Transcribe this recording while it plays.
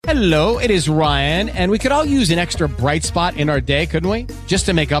Hello, it is Ryan, and we could all use an extra bright spot in our day, couldn't we? Just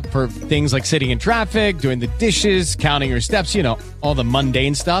to make up for things like sitting in traffic, doing the dishes, counting your steps, all the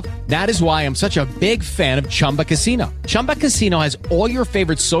mundane stuff. That is why I'm such a big fan of Chumba Casino. Chumba Casino has all your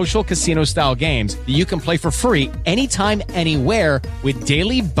favorite social casino-style games that you can play for free anytime, anywhere with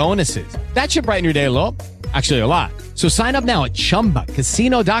daily bonuses. That should brighten your day a little. Actually, a lot. So sign up now at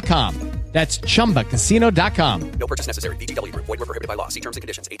ChumbaCasino.com. That's ChumbaCasino.com. No purchase necessary. VGW Group. Void where prohibited by law. See terms and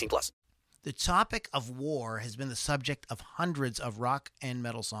conditions. 18+. The topic of war has been the subject of hundreds of rock and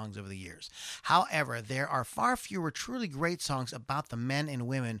metal songs over the years. However, there are far fewer truly great songs about the men and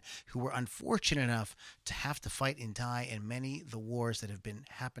women who were unfortunate enough to have to fight and die in many of the wars that have been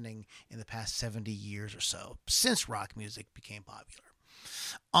happening in the past 70 years or so, since rock music became popular.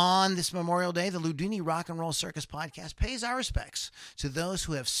 On this Memorial Day, the Loudini Rock and Roll Circus podcast pays our respects to those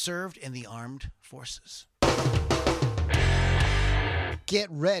who have served in the armed forces. Get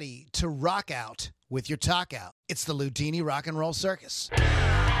ready to rock out with your talk out. It's the Loudini Rock and Roll Circus.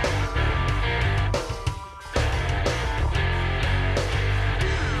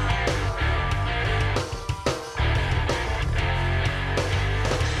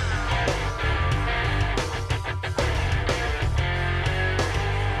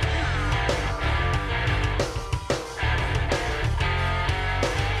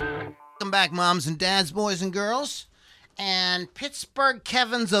 Welcome back, moms and dads, boys and girls, and Pittsburgh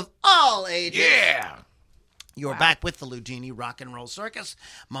Kevins of all ages. Yeah! You're back with the Loudini Rock and Roll Circus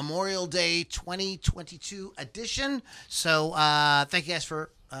Memorial Day 2022 edition. So thank you guys for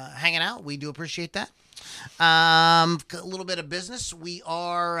hanging out. We do appreciate that. A little bit of business. We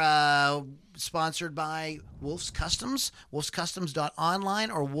are sponsored by Wolf's Customs,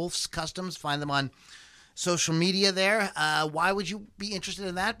 wolfscustoms.online or Wolf's Customs. Find them on social media there. Why would you be interested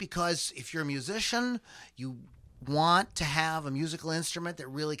in that? Because if you're a musician, you want to have a musical instrument that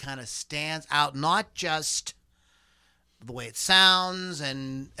really kind of stands out, not just the way it sounds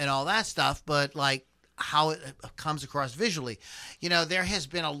and all that stuff, but like how it comes across visually. There has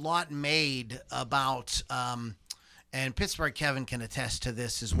been a lot made about, and Pittsburgh Kevin can attest to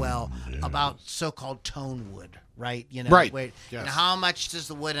this as well, about so-called tone wood, right? Right. Yes. How much does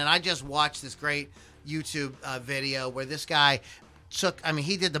the wood, and I just watched this great YouTube video where this guy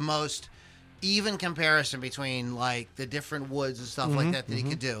he did the most even comparison between like the different woods and stuff like that he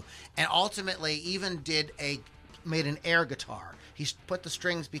could do, and ultimately even made an air guitar. He put the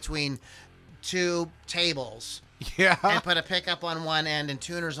strings between two tables, and put a pickup on one end and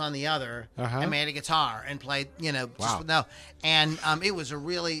tuners on the other, and made a guitar and played. And it was a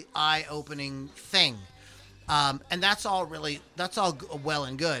really eye-opening thing, and that's all well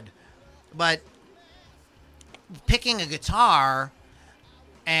and good, but picking a guitar,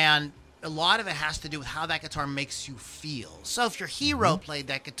 and a lot of it has to do with how that guitar makes you feel. So if your hero played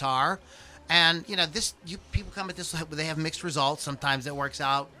that guitar, and people come at this, they have mixed results. Sometimes it works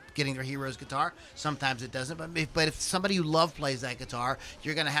out getting their hero's guitar, sometimes it doesn't. But if somebody you love plays that guitar,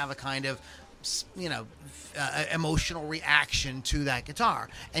 you're going to have a kind of emotional reaction to that guitar.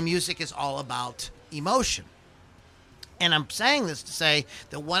 And music is all about emotion. And I'm saying this to say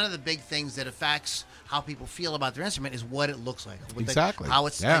that one of the big things that affects how people feel about their instrument is what it looks like. Exactly. How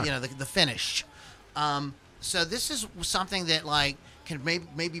it's, the finish. So this is something that like can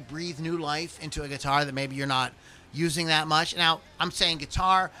maybe breathe new life into a guitar that maybe you're not using that much. Now, I'm saying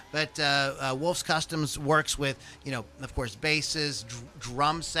guitar, but Wolf's Customs works with, of course, basses,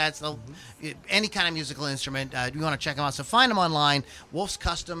 drum sets, any kind of musical instrument. You want to check them out. So find them online, Wolf's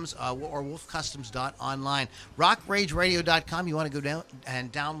Customs or wolfcustoms.online. RockRageRadio.com. You want to go down and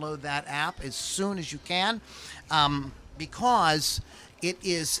download that app as soon as you can, because it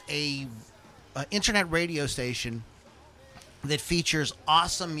is a internet radio station that features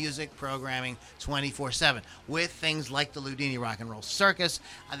awesome music programming 24/7 with things like the Loudini Rock and Roll Circus.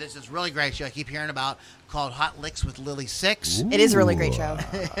 There's this really great show I keep hearing about called Hot Licks with Lily Six. It is a really great show.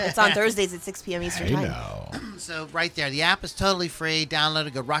 It's on Thursdays at 6 p.m. Eastern Time. So right there, the app is totally free. Download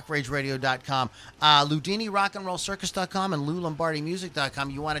it. Go rockrageradio.com, LoudiniRockandRollCircus.com, and LouLombardiMusic.com.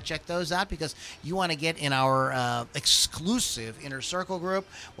 You want to check those out because you want to get in our exclusive Inner Circle group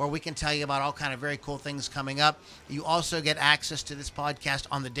where we can tell you about all kind of very cool things coming up. You also get access to this podcast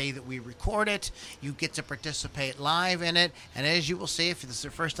on the day that we record it. You get to participate live in it. And as you will see, if this is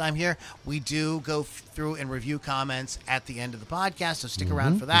your first time here, we do go through and review comments at the end of the podcast, so stick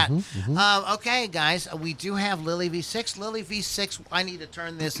around for that. Okay, guys, we do have Lily V6. Lily V6, I need to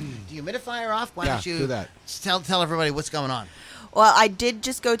turn this dehumidifier off. Why don't you do that. Tell everybody what's going on? Well, I did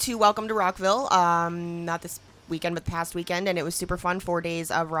just go to Welcome to Rockville, not this weekend, but the past weekend, and it was super fun. 4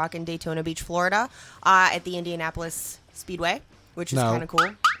 days of rock in Daytona Beach, Florida, at the Indianapolis Speedway, which was kind of cool.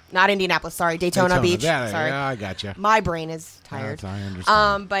 Not Indianapolis, sorry. Daytona Beach. Sorry. Yeah, I got you. My brain is tired. I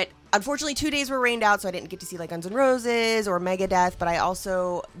understand. But unfortunately, 2 days were rained out, so I didn't get to see like Guns N' Roses or Megadeth. But I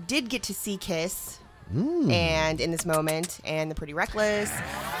also did get to see Kiss, and In This Moment, and The Pretty Reckless,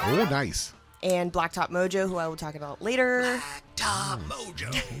 Oh, nice. and Blacktop Mojo, who I will talk about later. Tom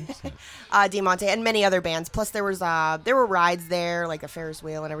Mojo. Diamante, and many other bands. Plus, there were rides there, like a Ferris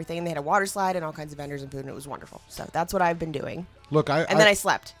wheel and everything. And they had a water slide and all kinds of vendors and food, and it was wonderful. So that's what I've been doing. Look, And then I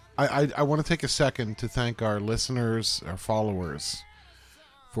slept. I want to take a second to thank our listeners, our followers,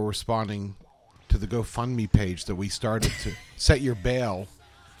 for responding to the GoFundMe page that we started to set your bail.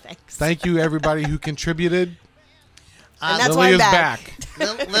 Thanks. Thank you, everybody who contributed. And that's Lily why I'm is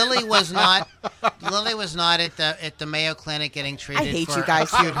back. Lily was not. Lily was not at the Mayo Clinic getting treated hate for you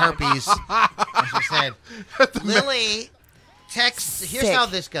guys. acute herpes. As she said, Lily texts. Here's Sick. how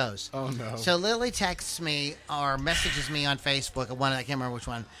this goes. Oh, no. So Lily texts me or messages me on Facebook. One I can't remember which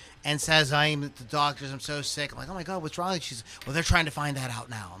one, and says I'm at the doctor's. I'm so sick. I'm like, oh my god, what's wrong? She's well, they're trying to find that out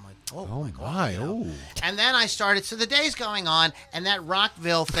now. I'm like, oh my god. Oh. And then I started. So the day's going on, and that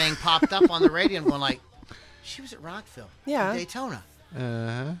Rockville thing popped up on the radio. And I'm going like, she was at Rockville. Yeah. In Daytona.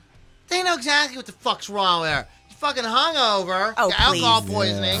 Uh-huh. They know exactly what the fuck's wrong with her. She's fucking hungover, Oh, alcohol please.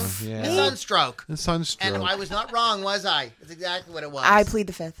 poisoning, Yeah. and sunstroke. And sunstroke. And I was not wrong, was I? That's exactly what it was. I plead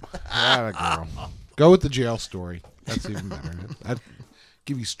the fifth. Atta girl. Go with the jail story. That's even better. I'd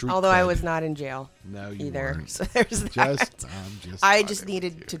give you street Although I cred. was not in jail No, you either. weren't. So there's that. I just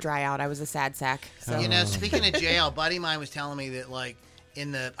needed to dry out. I was a sad sack. So. You know, speaking of jail, a buddy of mine was telling me that, like, I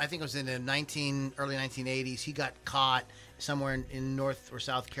think it was in the early 1980s, he got caught somewhere in North or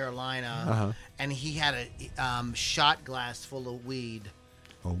South Carolina, and he had a shot glass full of weed.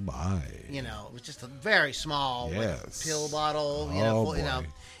 Oh my! You know, it was just a very small like, Yes. pill bottle. You Oh, know, boy.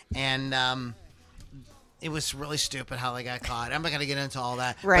 and it was really stupid how they got caught. I'm not gonna get into all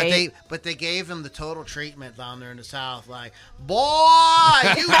that. Right. But they gave him the total treatment down there in the South. Like, boy,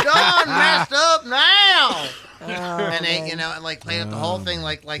 you done messed up now. And they, you know, and like played up the whole thing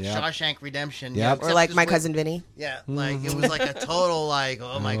like Yep. Shawshank Redemption. Yep. You know, Or except like just my with- cousin Vinny. Yeah, like it was like a total like,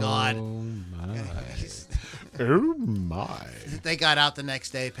 oh my god. Oh my! Oh my! They got out the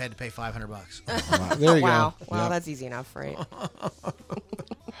next day, had to pay $500. Wow. There you Wow. go. Well, Yep. that's easy enough, right?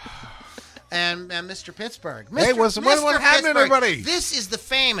 And Mr. Pittsburgh. Hey, what happened, Pittsburgh. everybody? This is the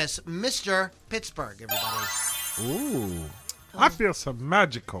famous Mr. Pittsburgh, everybody. Ooh. I feel so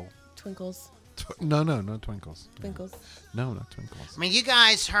magical. Twinkles. No, no twinkles. Twinkles. No, not twinkles. I mean, you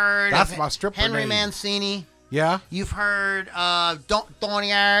guys heard That's of my stripper Henry name. Mancini. Yeah. You've heard of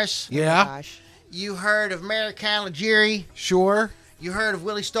Donny Ayers. Yeah. Gosh. You heard of Mary Caligieri. Sure. You heard of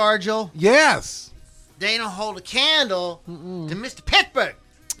Willie Stargell. Yes. They don't hold a candle to Mr. Pittsburgh.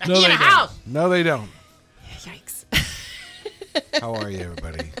 No, He they in the don't. house. No, they don't. Yikes. How are you,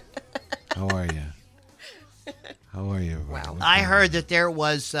 everybody? How are you? How are you, everybody? Wow. What's I going heard that there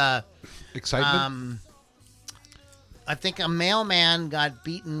was, on? Excitement. I think a mailman got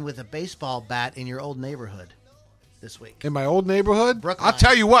beaten with a baseball bat in your old neighborhood this week. In my old neighborhood? Brookline. I'll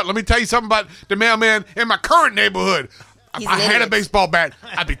tell you what. Let me tell you something about the mailman in my current neighborhood. He's If I an had a idiot. baseball bat,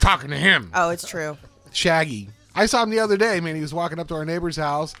 I'd be talking to him. Oh, it's true. Shaggy. I saw him the other day, man. He was walking up to our neighbor's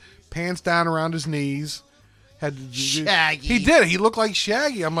house, pants down around his knees. Shaggy. He did. He looked like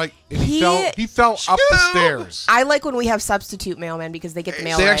Shaggy. I'm like, and he He- fell up the stairs. I like when we have substitute mailmen because they get the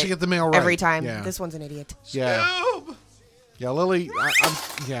mail They right actually get the mail right. every time. Yeah. This one's an idiot. Yeah. Yeah, Lily.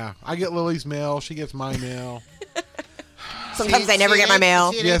 I get Lily's mail. She gets my mail. Sometimes I never get my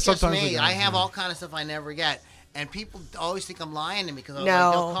mail. See, it Yeah, ain't just sometimes me. I don't, I have yeah. all kind of stuff I never get. And people always think I'm lying to me because No.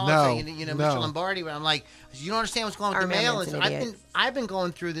 they'll call No. and say, you know, No. Mr. Lombardi. But I'm like, you don't understand what's going on Our with the mail. mailman's an I've idiot. been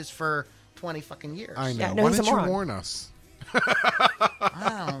going through this for 20 fucking years. I know. Yeah, no, Why he's a didn't you moron. warn us?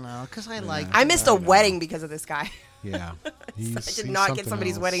 I don't know because I like. I missed a wedding because of this guy. Yeah. I He's did not get something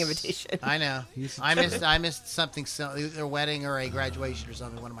somebody's else. wedding invitation. I know. He's- I missed something, either a wedding or a graduation or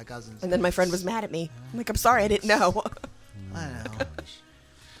something. One of my cousins. And then my friend was mad at me. I'm like, I'm sorry, I didn't know. I know.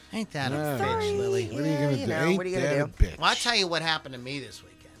 Ain't that a No. bitch, Lily? What are you going to you do? know, Ain't what are you gonna that a do? bitch? Well, I'll tell you what happened to me this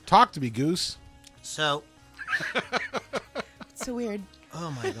weekend. Talk to me, Goose. So, It's so weird.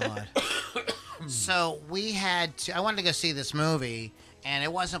 oh my god. So I wanted to go see this movie, and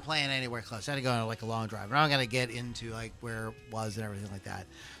it wasn't playing anywhere close. I had to go on like a long drive. And I'm not gonna get into like where it was and everything like that.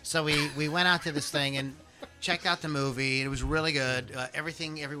 So we went out to this thing and checked out the movie. It was really good.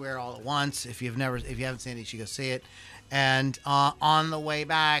 Everything, everywhere, all at once. If you haven't seen it, you should go see it. And on the way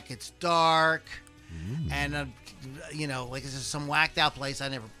back, it's dark, and you know, like this is some whacked out place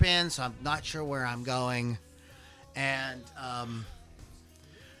I've never been, so I'm not sure where I'm going. And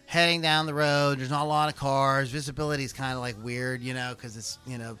heading down the road. There's not a lot of cars. Visibility is kind of like weird, because it's,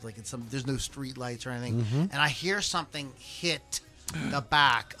 like there's no street lights or anything. And I hear something hit the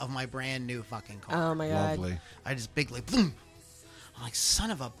back of my brand new fucking car. Oh my god. Lovely. I just big like boom. I'm like, son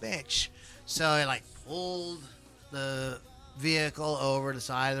of a bitch. So I like pulled the vehicle over the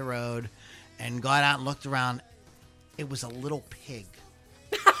side of the road and got out and looked around. It was a little pig.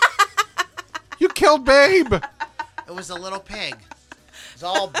 You killed Babe. It was a little pig. It was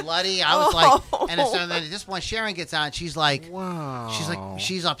all bloody. I was like, and so then at this point, Sharon gets out and she's like, Wow.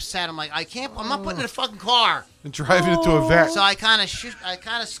 she's upset. I'm like, I'm not putting it in a fucking car. And driving it to a vet. So I kind of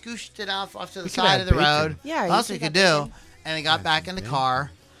scooched it off to the We could side have of the bacon. road. Yeah, What else you we could could have do? And we got back in the car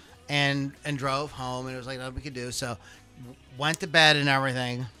and drove home. And it was like nothing we could do. So went to bed and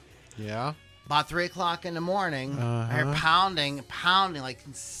everything. Yeah. About 3 o'clock in the morning, I heard pounding, like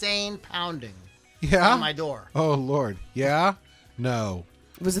insane pounding Yeah. on my door. Oh Lord. Yeah. No.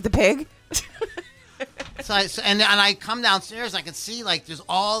 Was it the pig? So I come downstairs. I can see like there's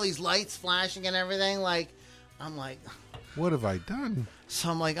all these lights flashing and everything. Like I'm like, What have I done? so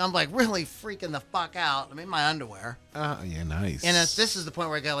I'm like really freaking the fuck out. I'm in my underwear, Yeah. Nice. and this is the point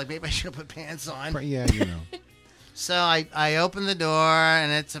where I go like maybe I should have put pants on. Yeah. So I open the door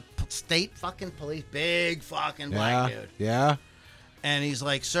and it's a state fucking police, big fucking black dude, Yeah. and he's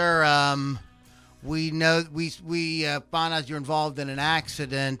like, "Sir, we know we found out you're involved in an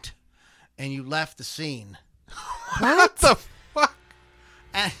accident, and you left the scene." What the fuck?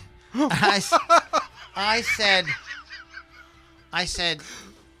 And I said,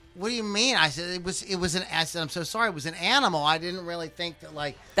 "What do you mean?" I said, "It was an." I said, "I'm so sorry. It was an animal. I didn't really think that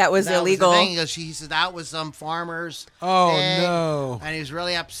like That was the illegal. thing." He said that was some farmer's. Oh, pig," no. And he was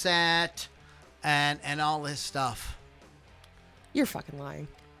really upset, and all this stuff. You're fucking lying.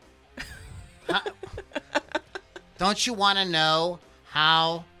 Don't you want to know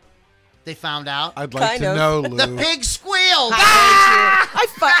how they found out? I'd like Kind to of. know, Lou. The pig squealed.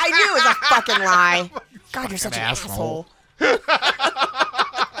 I knew it was a fucking lie. God, you're such an asshole.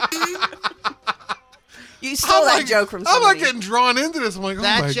 You stole that joke from I'm somebody. not getting drawn into this. I'm like, oh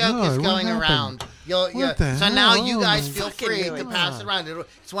That my joke God, is what going happened? around. What the So now hell? you guys Oh, feel fucking free knew to it. pass it around.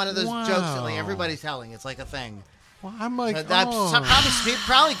 It's one of those jokes that like Wow. everybody's telling. It's like a thing. Well, I'm like, Some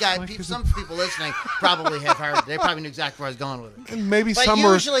people listening probably have heard. They probably knew exactly where I was going with it. And maybe But some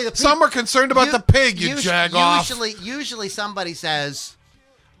usually the some are concerned about the pig. You jag off. Usually somebody says,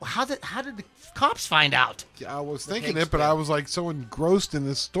 well, "How did the cops find out?" I was thinking pig's it, but pig. I was like so engrossed in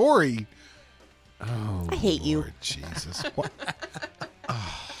this story. Oh, I hate you. Lord Jesus. What?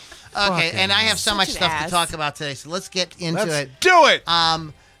 Okay, and I have so Such much an stuff to ass. talk about today, so let's get into Let's it. do it.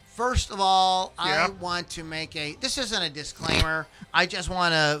 First of all, Yeah. I want to make this isn't a disclaimer. I just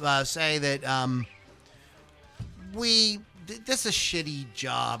want to say that this is a shitty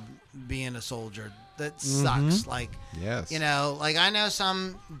job being a soldier. That sucks. Like, Yes. like I know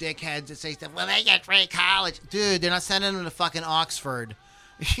some dickheads that say stuff, well, they get free college. Dude, they're not sending them to fucking Oxford.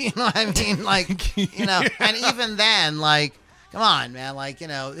 You know what I mean? Like, and even then, like, come on, man. Like,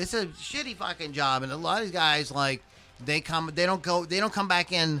 it's a shitty fucking job. And a lot of these guys, like, they don't come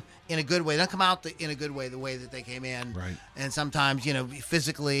back in a good way. They don't come out in a good way, the way that they came in. Right. And sometimes,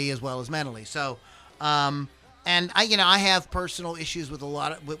 physically as well as mentally. So, and I have personal issues with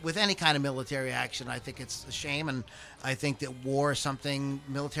with any kind of military action. I think it's a shame, and I think that war is something,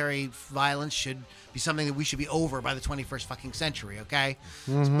 military violence should be something that we should be over by the 21st fucking century. Okay,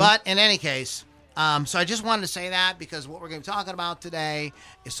 but in any case, so I just wanted to say that because what we're going to be talking about today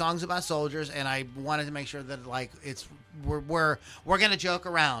is songs about soldiers, and I wanted to make sure that we're going to joke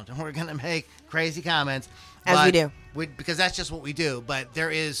around and we're going to make crazy comments As we do. because that's just what we do. But there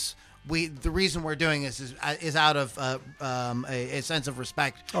is. The reason we're doing this is out of a sense of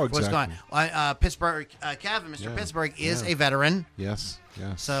respect Oh, for what's going exactly. on. Pittsburgh, Kevin, Mr. Yeah, Pittsburgh is yeah. a veteran, Yes.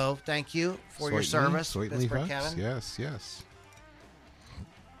 Yes. so thank you for your Sweetly, service, sweetly, Pittsburgh, folks. Kevin. Yes. Yes.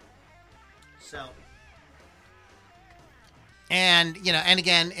 So, and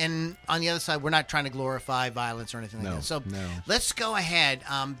again, and on the other side, we're not trying to glorify violence or anything like No, that. So no. let's go ahead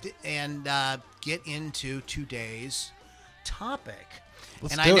and get into today's topic.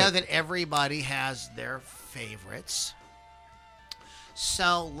 Let's and do I know it. that everybody has their favorites.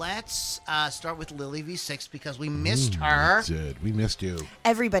 So let's start with Lily V6 because we missed her. Did we missed you?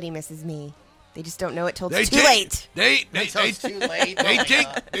 Everybody misses me. They just don't know it till it's too late. Until it's too late.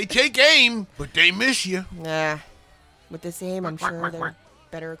 They take aim, but they miss you. Nah. With this aim, I'm sure they're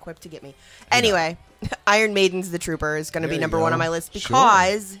better equipped to get me. Anyway, Iron Maiden's The Trooper is going to There be you number go. one on my list Sure.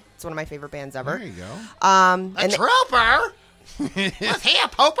 because it's one of my favorite bands ever. There you go. A And trooper? Was he a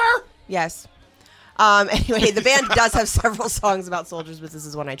pooper? yes. Anyway, the band does have several songs about soldiers, but this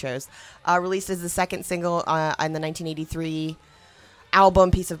is one I chose. Released as the second single on the 1983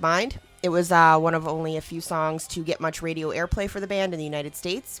 album Peace of Mind. It was one of only a few songs to get much radio airplay for the band in the United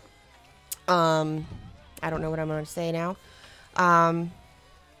States. I don't know what I'm going to say now.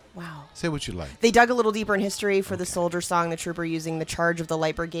 Wow. Say what you like. They dug a little deeper in history for the soldier song, the trooper using the charge of the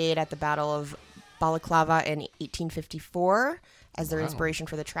Light Brigade at the Battle of Balaclava in 1854 as their inspiration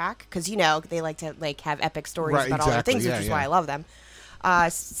for the track. Because, they like to have epic stories about all their things, which is why I love them.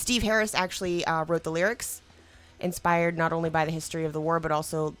 Steve Harris actually wrote the lyrics, inspired not only by the history of the war, but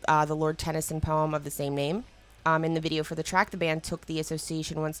also the Lord Tennyson poem of the same name. In the video for the track, the band took the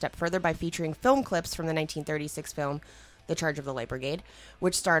association one step further by featuring film clips from the 1936 film The Charge of the Light Brigade,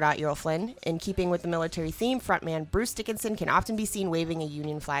 which starred Errol Flynn. In keeping with the military theme, frontman Bruce Dickinson can often be seen waving a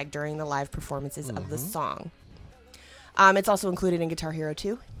Union flag during the live performances of the song. It's also included in Guitar Hero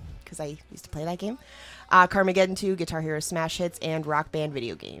 2, because I used to play that game. Carmageddon 2, Guitar Hero Smash Hits, and Rock Band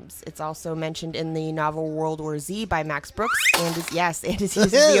video games. It's also mentioned in the novel World War Z by Max Brooks, and is used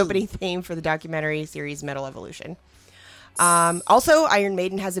as the opening theme for the documentary series Metal Evolution. Also, Iron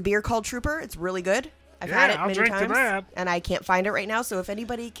Maiden has a beer called Trooper. It's really good. I've had it many times, and I can't find it right now, so if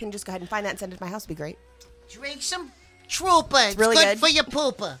anybody can just go ahead and find that and send it to my house, it'd be great. Drink some Trooper. It's really good for your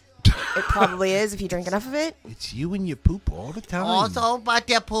pooper. It probably is if you drink enough of it. It's you and your poop all the time. Oh, it's all about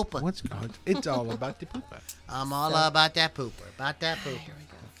that pooper. What's good? It's all about the pooper. I'm all about that pooper. About that pooper. Here we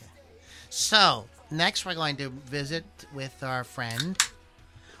go. Okay. So, next we're going to visit with our friend.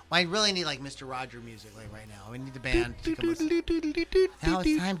 Well, I really need Mr. Roger music right now. We need the band to come listen. Now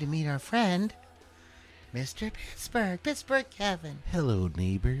it's time to meet our friend, Mr. Pittsburgh Kevin. Hello,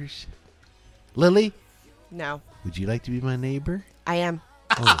 neighbors. Lily, No, would you like to be my neighbor? I am.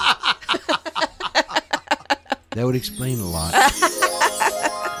 Oh. That would explain a lot.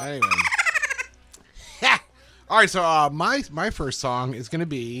 Anyway. All right, so my first song is going to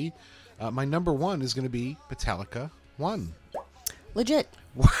be, my number one is going to be Metallica 1. Legit.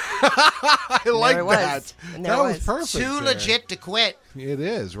 I like it that. was. And there That it was perfect. Too there. legit to quit. It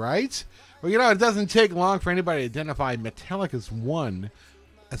is, right? Well, it doesn't take long for anybody to identify Metallica's 1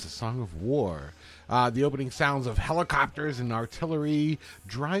 as a song of war. The opening sounds of helicopters and artillery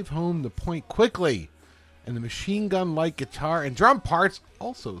drive home the point quickly, and the machine gun-like guitar and drum parts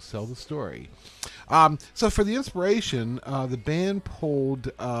also sell the story. So for the inspiration, the band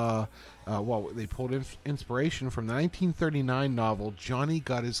pulled inspiration from the 1939 novel Johnny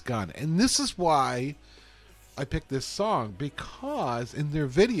Got His Gun, and this is why I picked this song, because in their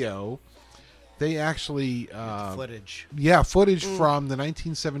video they actually Footage. Footage from the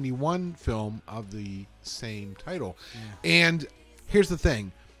 1971 film of the same title. Yeah. And here's the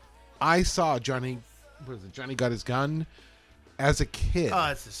thing. I saw Johnny Got His Gun as a kid.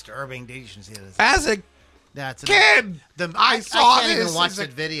 Oh, it's disturbing. Dude, you should see this. As a kid! I can't even watch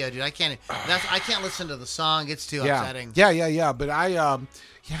that video, dude. I can't listen to the song. It's too upsetting. Yeah. But I'm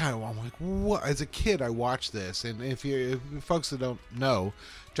like, what? As a kid, I watched this. And if folks that don't know,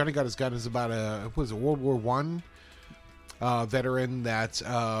 Johnny Got His Gun is about a World War I veteran that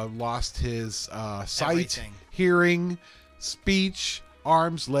lost his sight, Everything. hearing, speech,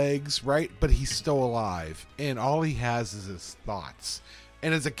 arms, legs, right? But he's still alive. And all he has is his thoughts.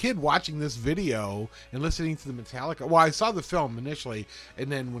 And as a kid watching this video and listening to the Metallica, well, I saw the film initially,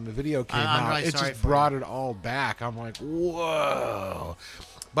 and then when the video came out, really it sorry just for brought you. it all back. I'm like, whoa.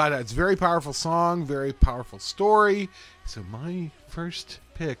 But it's a very powerful song, very powerful story. So my first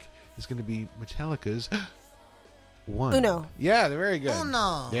pick is going to be Metallica's 1. Uno. Yeah, they're very good.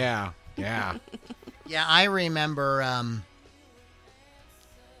 Uno. Yeah. Yeah, I remember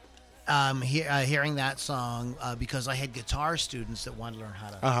hearing that song because I had guitar students that wanted to learn how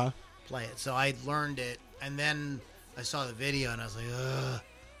to play it. So I learned it, and then I saw the video, and I was like, ugh.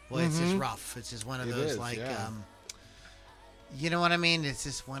 Well, it's just rough. It's just one of those, you know what I mean? It's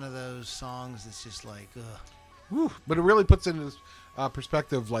just one of those songs that's just like, ugh. Whew. But it really puts into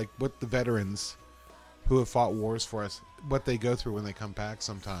perspective, like, what the veterans who have fought wars for us, what they go through when they come back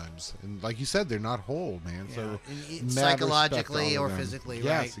sometimes. And like you said, they're not whole, man. Yeah. So Psychologically or physically,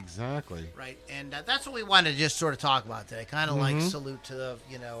 right? Yes, exactly. Right, and that's what we wanted to just sort of talk about today. Kind of like salute to the,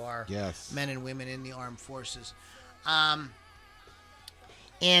 our men and women in the armed forces.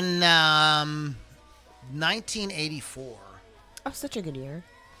 In 1984. Oh, such a good year.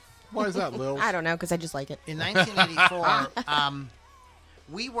 Why is that, Lil? I don't know, because I just like it. In 1984,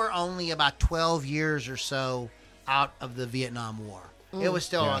 we were only about 12 years or so out of the Vietnam War. It was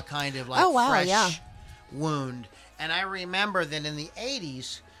still a kind of like fresh wound. And I remember that in the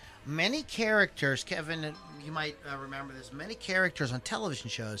 80s, many characters, Kevin, you might remember this. Many characters on television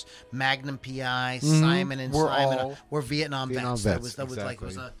shows, Magnum PI, Simon and Were Simon, all were Vietnam vets. That was exactly.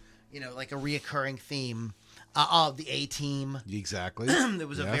 was a like a reoccurring theme. Of the A-Team. Exactly. It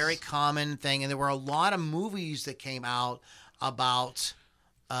was a very common thing, and there were a lot of movies that came out about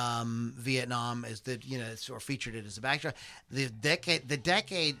Vietnam as the sort of featured it as a backdrop. The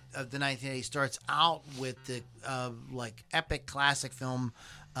decade of the 1980s starts out with the like epic classic film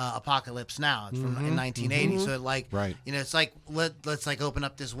Apocalypse Now. It's from in 1980, so Right. it's like let's like open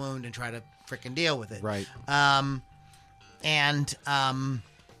up this wound and try to frickin' deal with it. Right.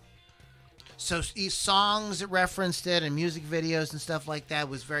 So these songs that referenced it and music videos and stuff like that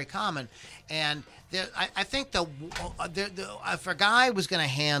was very common. And I think if a guy was going to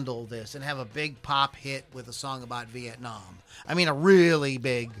handle this and have a big pop hit with a song about Vietnam, I mean a really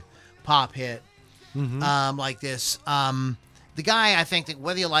big pop hit like this, the guy, I think that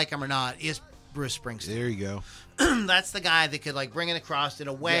whether you like him or not, is Bruce Springsteen. There you go. That's the guy that could like bring it across in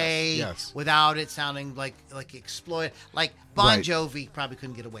a way Yes. without it sounding like exploit. Like Bon Right. Jovi probably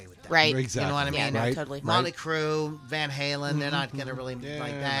couldn't get away with that. Right. Exactly. You know what I mean? Yeah, no, Right. totally. Motley Crue, Van Halen, they're not going to really Yeah,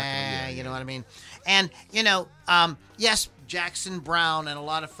 like not that. gonna- yeah, You know what I mean? And, yes, Jackson Browne and a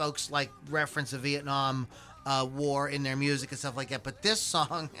lot of folks like reference the Vietnam War in their music and stuff like that. But this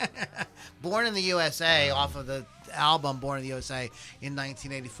song, Born in the USA, off of the album Born in the USA in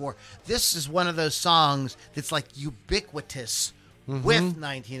 1984, this is one of those songs that's like ubiquitous with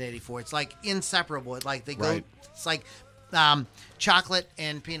 1984. It's like inseparable. It's like they go, Right. it's like chocolate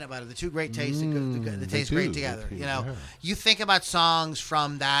and peanut butter, the two great tastes that taste do, great they together. do, You know, yeah. you think about songs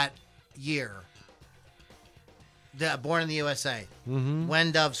from that year. Born in the USA,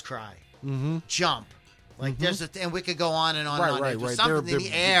 When Doves Cry, Jump. Like there's and we could go on and on and on. Right, There's right. something They're- in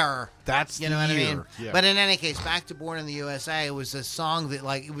the air. That's You know the what I year. mean? Yeah. But in any case, back to Born in the USA, it was a song that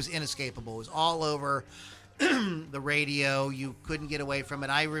like it was inescapable. It was all over the radio. You couldn't get away from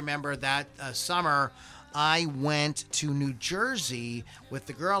it. I remember that summer I went to New Jersey with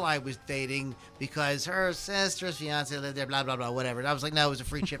the girl I was dating because her sister's fiance lived there, blah, blah, blah, whatever. And I was like, no, it was a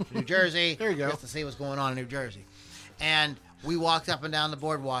free trip to New Jersey. There you go. Just to see what's going on in New Jersey. And we walked up and down the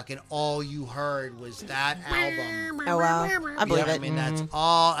boardwalk, and all you heard was that album. Oh wow, I believe Yeah, it. I mean, that's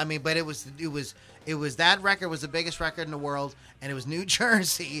all. I mean, but it was that record was the biggest record in the world, and it was New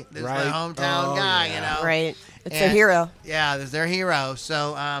Jersey. This is Right. the hometown Oh, guy, yeah. you know. Right. It's And- a hero. Yeah, there's their hero.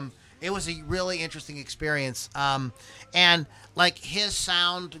 So it was a really interesting experience. And like his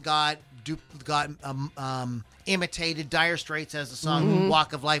sound got imitated. Dire Straits has the song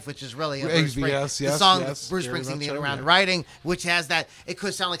 "Walk of Life," which is really a Bruce Yes, the yes, song yes, Bruce very Springsteen much did so, around yeah. writing, which has that. It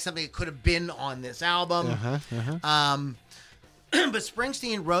could sound like something that could have been on this album. But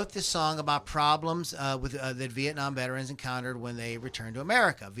Springsteen wrote this song about problems that Vietnam veterans encountered when they returned to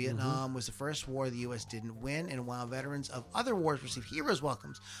America. Vietnam was the first war the U.S. didn't win, and while veterans of other wars received heroes'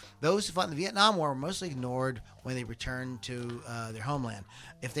 welcomes, those who fought in the Vietnam War were mostly ignored when they returned to their homeland.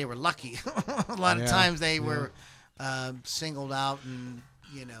 If they were lucky, a lot of times they were singled out and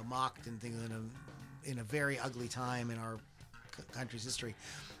mocked and things in a very ugly time in our country's history.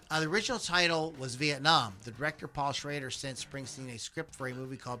 The original title was Vietnam. The director, Paul Schrader, sent Springsteen a script for a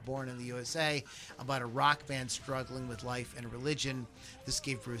movie called Born in the USA about a rock band struggling with life and religion. This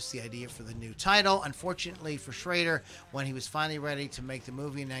gave Bruce the idea for the new title. Unfortunately for Schrader, when he was finally ready to make the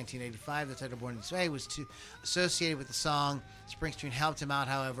movie in 1985, the title Born in the USA was too associated with the song. Springsteen helped him out,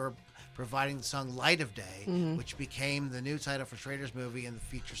 however, providing the song Light of Day, which became the new title for Schrader's movie and the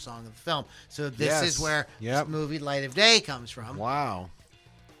feature song of the film. So this Yes. is where Yep. this movie Light of Day comes from. Wow.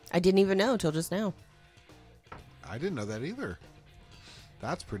 I didn't even know until just now. I didn't know that either.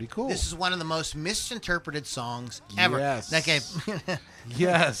 That's pretty cool. This is one of the most misinterpreted songs ever. Yes. Okay,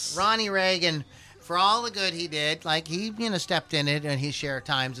 Yes. Ronnie Reagan, for all the good he did, like he stepped in it and his share of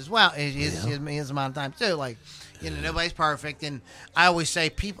times as well. His amount of time too. Like nobody's perfect, and I always say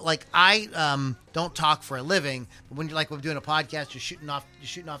people like I don't talk for a living, but when you're like we're doing a podcast, you're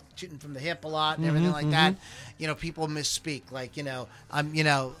shooting from the hip a lot and everything like that. People misspeak. Like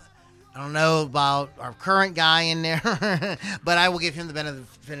I don't know about our current guy in there, but I will give him the benefit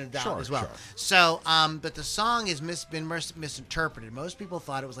of the doubt Sure, as well. sure. So, but the song has been misinterpreted. Most people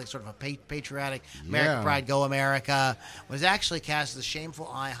thought it was like sort of a patriotic American Yeah. Pride, Go America. Was actually cast as a shameful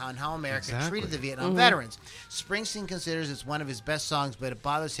eye on how America Exactly. treated the Vietnam veterans. Springsteen considers it's one of his best songs, but it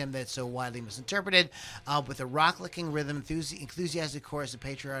bothers him that it's so widely misinterpreted. With a rock-licking rhythm, enthusiastic chorus, and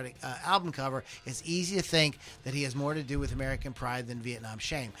patriotic album cover, it's easy to think that he has more to do with American pride than Vietnam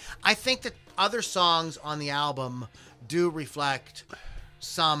shame. I think that other songs on the album do reflect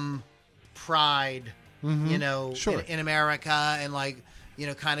some pride, Sure. in America, and like,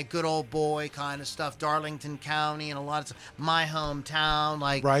 kind of good old boy kind of stuff, Darlington County, and a lot of stuff. My hometown,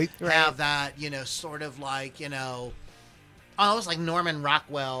 like Right. have that, sort of like, almost like Norman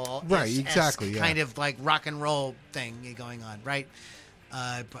Rockwell, Right, exactly, yeah. kind of like rock and roll thing going on, right?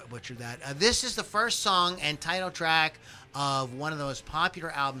 Butchered that. This is the first song and title track of one of the most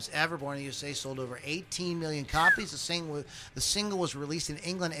popular albums ever. Born in the USA sold over 18 million copies. The single was released in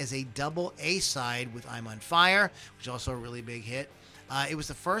England as a double A-side with I'm on Fire, which is also a really big hit. It was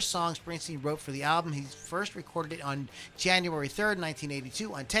the first song Springsteen wrote for the album. He first recorded it on January 3rd,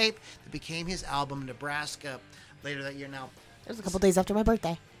 1982 on tape. That became his album, Nebraska, later that year. Now, It was a couple days after my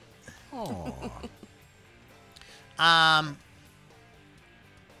birthday. Oh.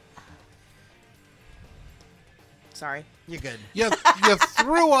 Sorry. You're good. You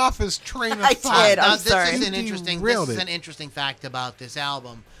threw off his train of I thought. did. I'm This sorry. is Derailed an it. interesting fact about this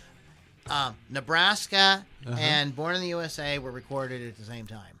album. Nebraska Uh-huh. and Born in the USA were recorded at the same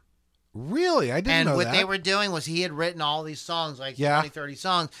time. Really? I didn't And know what that. they were doing was he had written all these songs, like Yeah. 20, 30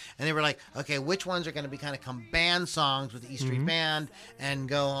 songs, and they were like, okay, which ones are going to be kind of band songs with the E Street Mm-hmm. Band and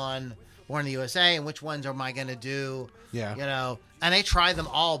go on Born in the USA, and which ones am I going to do? Yeah. And they tried them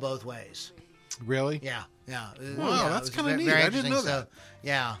all both ways. Really? Yeah. Wow, that's kinda neat. I didn't know that.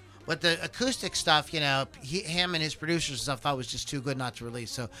 Yeah. But the acoustic stuff, him and his producers and stuff thought was just too good not to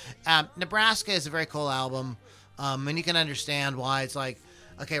release. So Nebraska is a very cool album, and you can understand why it's like,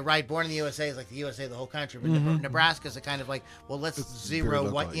 okay, right, Born in the USA is like the USA, the whole country, but Nebraska is a kind of like, well, let's zero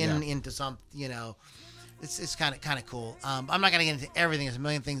very what local, yeah. into some, it's kind of cool. I'm not going to get into everything. There's a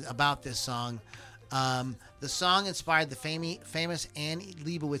million things about this song. The song inspired the famous Annie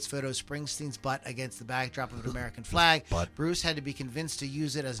Leibovitz photo of Springsteen's butt against the backdrop of an American flag. Bruce had to be convinced to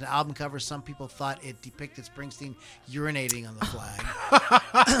use it as an album cover. Some people thought it depicted Springsteen urinating on the flag.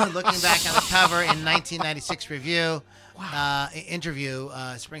 Looking back on the cover in 1996 interview,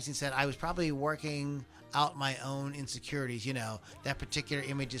 Springsteen said, I was probably working out my own insecurities. That particular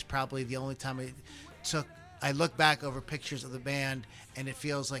image is probably the only time I look back over pictures of the band and it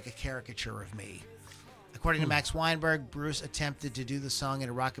feels like a caricature of me. According to Max Weinberg, Bruce attempted to do the song in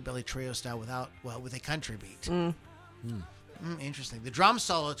a rockabilly trio style with a country beat. Interesting. The drum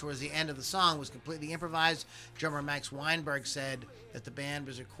solo towards the end of the song was completely improvised. Drummer Max Weinberg said that the band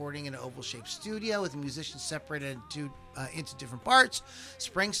was recording in an oval-shaped studio with the musicians separated into different parts.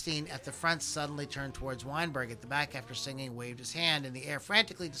 Springsteen at the front suddenly turned towards Weinberg at the back after singing, waved his hand in the air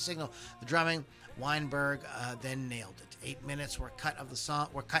frantically to signal the drumming. Weinberg then nailed it. 8 minutes were cut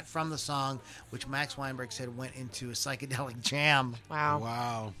from the song, which Max Weinberg said went into a psychedelic jam.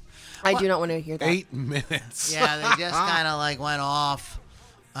 Wow. I do not want to hear that. 8 minutes. Yeah, they just kind of went off.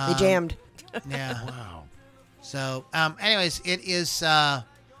 They jammed. Yeah. Wow. So, anyways, it is, and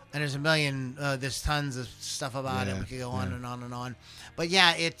there's there's tons of stuff about it. Yeah, We could go on and on and on. But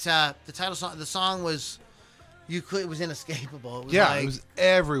yeah, the title song, the song was, it was inescapable. It was It was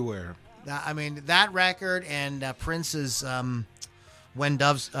everywhere. that record and Prince's, When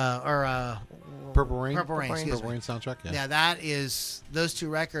Doves, Purple Rain. excuse me. Purple Rain soundtrack. Yeah, those two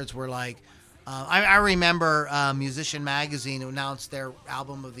records were like, I remember Musician Magazine announced their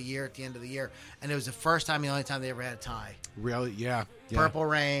album of the year at the end of the year, and it was the only time they ever had a tie. Really? Yeah. Purple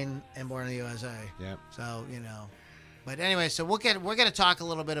Rain and Born in the USA. Yeah. So, But anyway, so we're going to talk a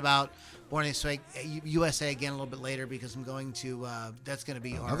little bit about Born in the USA again a little bit later because I'm going to, that's going to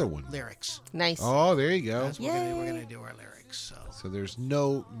be Another our one. lyrics. Nice. Oh, there you go. That's what we're going to do our lyrics. So there's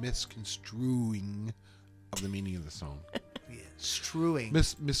no misconstruing of the meaning of the song. Strewing.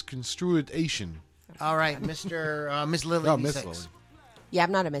 Misconstruation. All right, Miss Lily. Oh, V6. Miss Lily. Yeah,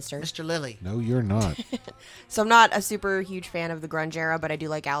 I'm not a mister. Mr. Lily. No, you're not. So I'm not a super huge fan of the grunge era, but I do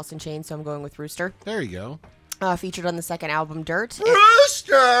like Alice in Chains, so I'm going with Rooster. There you go. Featured on the second album, Dirt.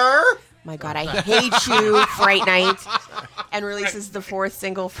 Rooster! My God, I hate you, Fright Night. And releases the fourth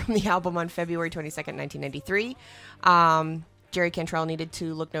single from the album on February 22nd, 1993. Jerry Cantrell needed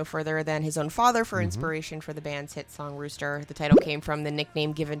to look no further than his own father for inspiration for the band's hit song Rooster. The title came from the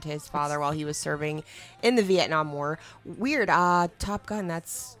nickname given to his father while he was serving in the Vietnam War. Weird. Top Gun,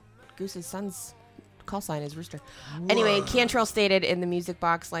 that's Goose's son's call sign is Rooster. Whoa. Anyway, Cantrell stated in the Music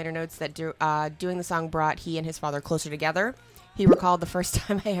Box liner notes that doing the song brought he and his father closer together. He recalled the first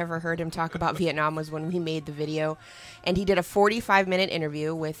time I ever heard him talk about Vietnam was when we made the video. And he did a 45-minute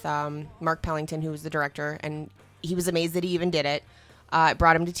interview with Mark Pellington, who was the director, and he was amazed that he even did it. It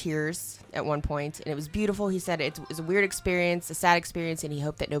brought him to tears at one point, and it was beautiful. He said it was a weird experience, a sad experience, and he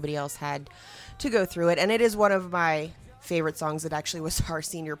hoped that nobody else had to go through it. And it is one of my favorite songs. It actually was our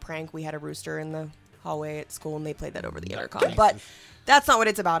senior prank. We had a rooster in the hallway at school, and they played that over the intercom. But that's not what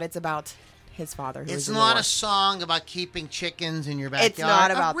it's about. It's about his father. Who It's was in the not war. a song about keeping chickens in your backyard. It's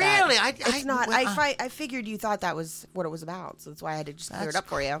not about that. Really? It's not. I figured you thought that was what it was about, so that's why I had to just clear it up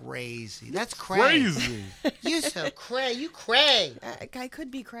for you. Crazy. That's crazy. Crazy. You so cray. You cray. I could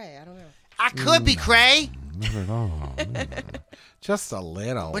be cray. I don't know. I could be cray, Not at all. Just a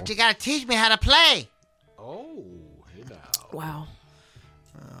little. but you got to teach me how to play. Oh, hey now. Wow.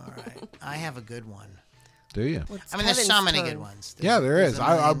 All right. I have a good one. Do you? It's I mean, there's so Kevin's many turn. good ones. Yeah, there There's is. a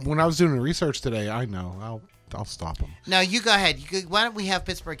I million. when I was doing the research today, I know. I'll stop him. No, you go ahead. Why don't we have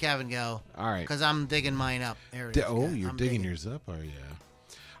Pittsburgh Kevin go? All right. Because I'm digging mine up. There it is. Oh, Yeah, you're I'm digging yours up, are you?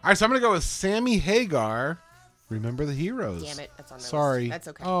 All right, so I'm gonna go with Sammy Hagar. Remember the Heroes. Damn it, that's on my Sorry. list. That's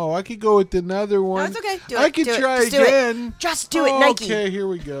okay. Oh, I could go with another one. it's okay. Do I it. could Do it. try Just do it. again. Just do it, Nike. Okay, here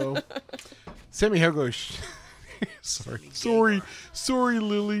we go. Sammy Hagar. Sorry,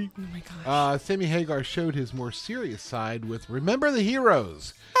 Lily. Oh my gosh. Sammy Hagar showed his more serious side with "Remember the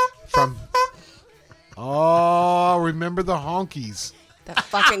Heroes" from. Oh, remember the Honkies. That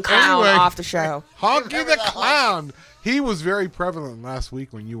fucking clown Anyway. off the show. Honky the Clown. He was very prevalent last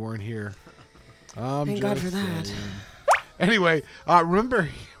week when you weren't here. Thank God for that. saying. Anyway, remember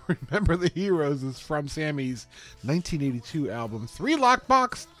the Heroes is from Sammy's 1982 album, Three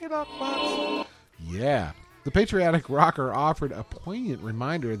Lockbox. Yeah. The patriotic rocker offered a poignant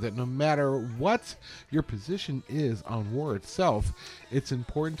reminder that no matter what your position is on war itself, it's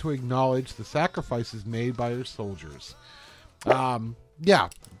important to acknowledge the sacrifices made by your soldiers. Yeah,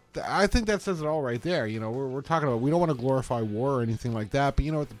 I think that says it all right there. You know, we're talking about, we don't want to glorify war or anything like that, but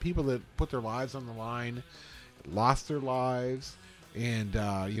you know what, the people that put their lives on the line, lost their lives, and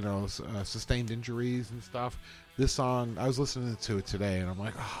sustained injuries and stuff. This song, I was listening to it today, and I'm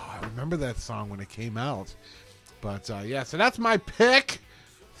like, oh, I remember that song when it came out. But yeah, so that's my pick,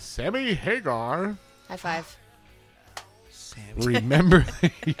 Sammy Hagar. High five. Sammy. Remember the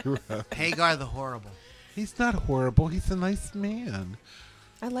hero. Hagar the Horrible. He's not horrible. He's a nice man.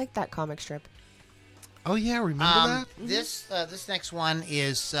 I like that comic strip. Oh yeah, remember that? This next one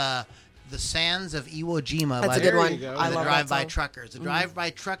is The Sands of Iwo Jima. That's by a good the- one. go. I the love that Drive-By song. Truckers. The Drive-By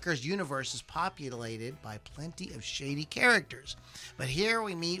Truckers universe is populated by plenty of shady characters. But here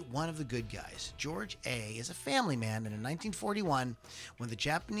we meet one of the good guys. George A. is a family man, and in 1941, when the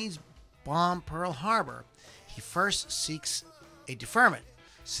Japanese bomb Pearl Harbor, he first seeks a deferment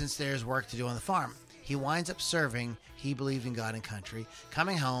since there's work to do on the farm. He winds up serving. He believed in God and country,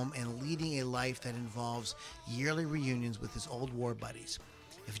 coming home and leading a life that involves yearly reunions with his old war buddies.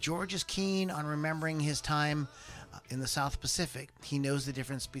 If George is keen on remembering his time in the South Pacific, he knows the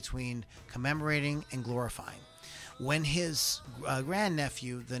difference between commemorating and glorifying. When his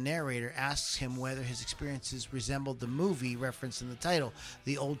grandnephew, the narrator, asks him whether his experiences resembled the movie referenced in the title,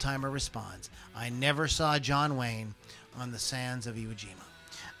 the old-timer responds, "I never saw John Wayne on the sands of Iwo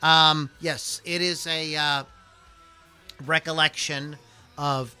Jima." Yes, it is a recollection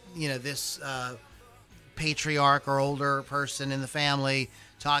of, this patriarch or older person in the family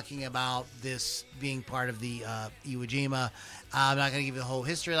talking about this being part of the Iwo Jima. I'm not going to give you the whole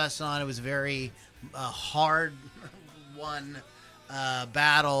history lesson on it. It was a very hard won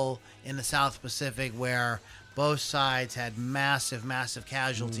battle in the South Pacific where both sides had massive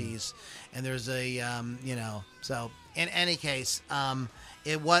casualties. And there's a, so in any case,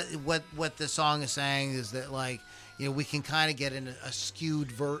 what the song is saying is that, we can kind of get in a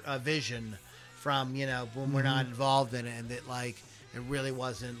skewed vision from, when we're not involved in it, and that, it really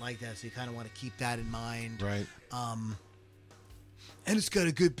wasn't like that. So you kind of want to keep that in mind. Right. And it's got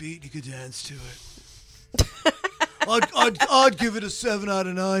a good beat. You could dance to it. I'd give it a 7 out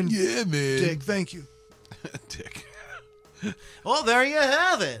of 9. Yeah, man. Dick, thank you. Dick. Well, there you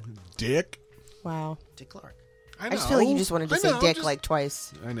have it. Dick. Wow. Dick Clark. I I just feel like you just wanted to say dick like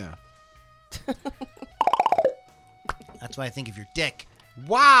twice. I know. That's what I think of your dick.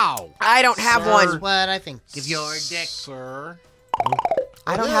 Wow. I don't have That's one. what I think of your dick. Sir.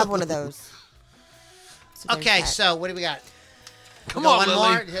 I don't have one of those. So there's Okay, that. so what do we got? Come We got on, one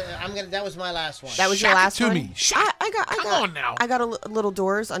Lily. more. That was my last one. That was your Shock it last to one? me. Shock. I got. Come on now. I got a Little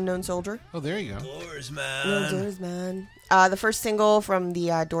Doors, Unknown Soldier. Oh, there you go. Doors, Little man. Doors, man. The first single from the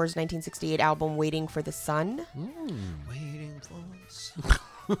Doors 1968 album, "Waiting for the Sun." Waiting for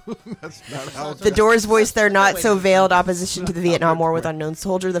That's not how The Doors voiced their not so veiled opposition to the Vietnam War with "Unknown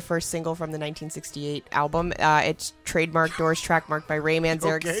Soldier," the first single from the 1968 album. It's trademark Doors track marked by Ray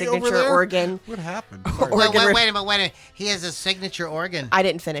Manzarek's Okay, over signature there? organ. What happened? Wait Organ riff- a minute. He has a signature organ. I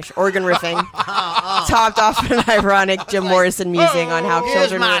didn't finish. Organ riffing. Topped off an ironic Jim Morrison musing on how Here's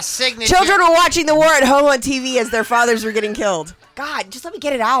children my were, signature. children were watching the war at home on TV as their fathers were getting killed. God, just let me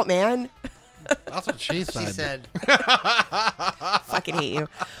get it out, man. That's what she She said. said, Fucking hate you.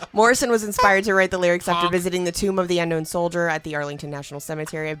 Morrison was inspired to write the lyrics after visiting the Tomb of the Unknown Soldier at the Arlington National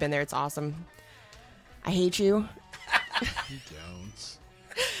Cemetery. I've been there. It's awesome. I hate you. You don't.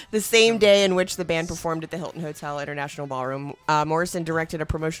 The same day in which the band performed at the Hilton Hotel International Ballroom, Morrison directed a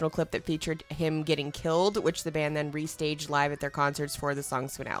promotional clip that featured him getting killed, which the band then restaged live at their concerts for the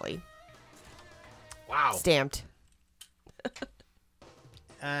song's finale. Wow. Stamped.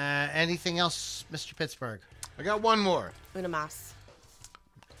 anything else, Mr. Pittsburgh? I got one more. Una mas.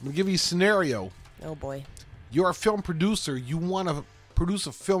 I'm going to give you a scenario. Oh, boy. You're a film producer. You want to produce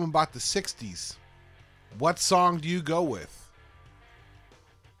a film about the 60s. What song do you go with?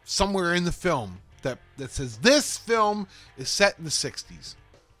 Somewhere in the film that says this film is set in the 60s.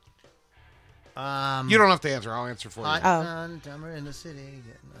 You don't have to answer. I'll answer for you. Dumber in the city.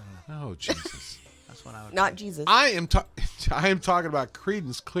 Oh, Jesus. That's what I would. Not Jesus. I am talking about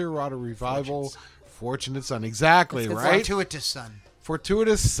Creedence Clearwater Revival, Fortunate Son. Exactly, That's right? Fortuitous Son.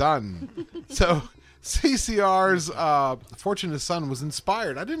 Fortuitous Son. So CCR's Fortunate Son was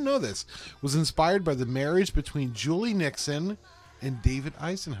inspired. I didn't know this. Was inspired by the marriage between Julie Nixon and David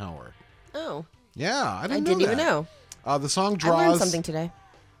Eisenhower. Oh. Yeah, I didn't even know. The song I draws. learned something today.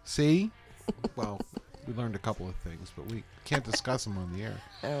 See? Well, we learned a couple of things, but we can't discuss them on the air.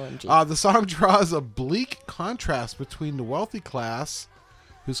 OMG. The song draws a bleak contrast between the wealthy class,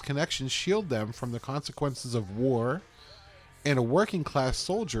 whose connections shield them from the consequences of war, and a working class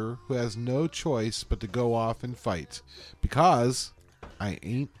soldier who has no choice but to go off and fight. Because I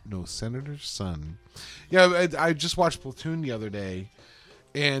ain't no senator's son. Yeah, I just watched Platoon the other day,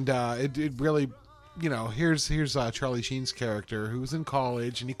 and it really, here's Charlie Sheen's character who was in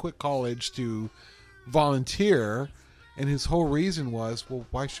college, and he quit college to volunteer, and his whole reason was, well,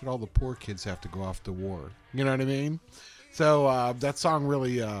 why should all the poor kids have to go off to war? You know what I mean? So that song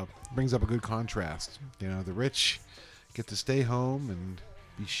really brings up a good contrast. The rich get to stay home and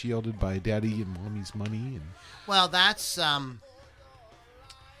be shielded by daddy and mommy's money. And Well, that's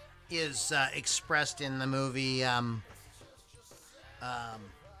is expressed in the movie.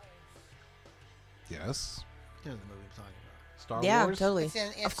 yes, You know the movie I'm talking about. Star Yeah, Wars. totally.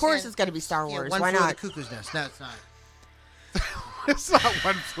 It's Of course in- it's got to be Star Yeah, Wars. One Why Flew Over not? the Cuckoo's Nest. No, it's not. It's not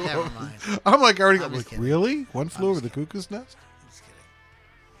One Flew Never Over. mind. I'm like already. I'm I'm just like, kidding. really? One Flew I'm Over the just kidding. Cuckoo's Nest? Just kidding.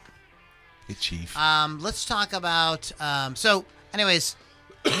 Hey, Chief. Let's talk about. So, anyways,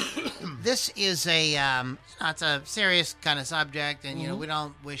 this is it's a serious kind of subject, and we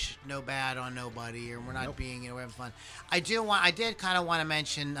don't wish no bad on nobody, or we're not being, we're having fun. I did kind of want to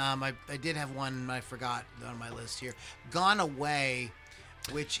mention. I did have one I forgot on my list here. "Gone Away,"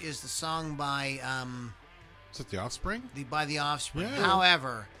 which is the song by Is it The Offspring? by the Offspring. Yeah.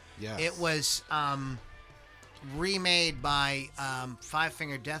 However, Yes. it was remade by Five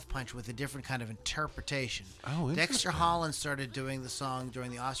Finger Death Punch with a different kind of interpretation. Oh, Dexter interesting. Holland started doing the song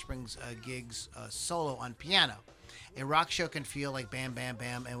during the Offspring's gigs solo on piano. A rock show can feel like bam, bam,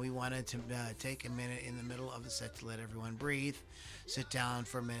 bam, and we wanted to take a minute in the middle of the set to let everyone breathe, sit down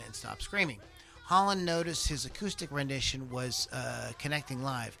for a minute, and stop screaming. Holland noticed his acoustic rendition was connecting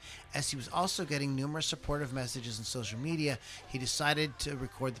live. As he was also getting numerous supportive messages on social media, he decided to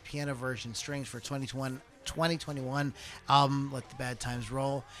record the piano version strings for 2021 album, Let the Bad Times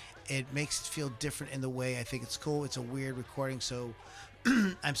Roll. It makes it feel different in the way I think it's cool. It's a weird recording, so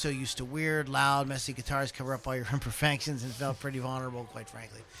I'm so used to weird, loud, messy guitars cover up all your imperfections and felt pretty vulnerable, quite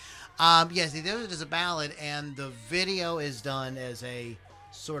frankly. Yes, they did it as a ballad, and the video is done as a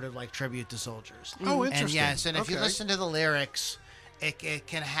sort of like tribute to soldiers. Oh, interesting. And yes, and if you Okay. listen to the lyrics, it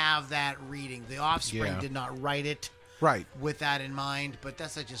can have that reading. The Offspring Yeah. did not write it Right. with that in mind, but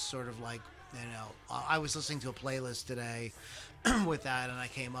that's just sort of like, I was listening to a playlist today with that, and I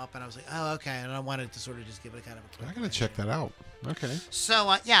came up and I was like, oh, okay, and I wanted to sort of just give it a kind of a quick I gotta check that out. Okay.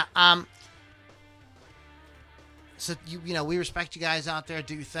 So so we respect you guys out there.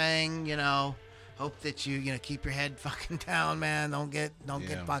 Do your thing. Hope that you keep your head fucking down, man. Don't get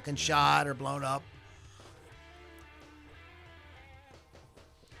Yeah. fucking shot or blown up.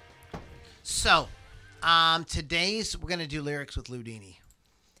 So, today's we're gonna do lyrics with Ludini.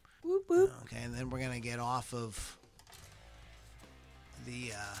 Whoop, whoop. Okay, and then we're gonna get off of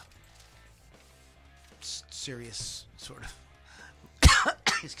the serious sort of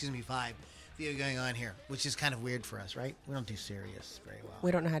vibe going on here, which is kind of weird for us, right? We don't do serious very well.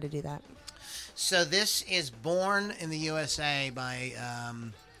 We don't know how to do that. So this is Born in the USA by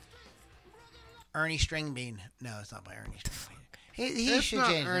Ernie Stringbean. No, it's not by Ernie Stringbean. He It's should not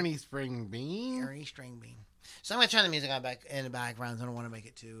change it. Ernie Springbean. Ernie Stringbean. So I'm going to turn the music on back in the background. I don't want to make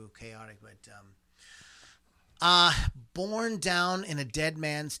it too chaotic, but Born down in a dead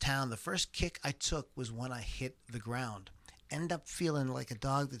man's town. The first kick I took was when I hit the ground. End up feeling like a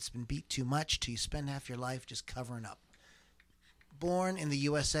dog that's been beat too much till you spend half your life just covering up. Born in the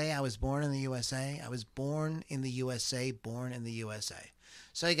USA. I was born in the USA. I was born in the USA. Born in the USA.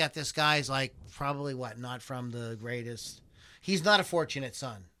 So you got this guy's like probably not from the greatest. He's not a fortunate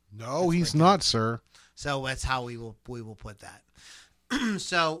son. No, he's not, sir. So that's how we will put that.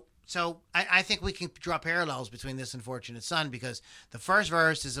 So I think we can draw parallels between this and Fortunate Son, because the first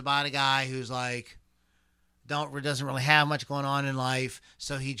verse is about a guy who's like doesn't really have much going on in life,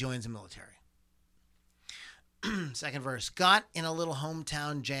 so he joins the military. Second verse, got in a little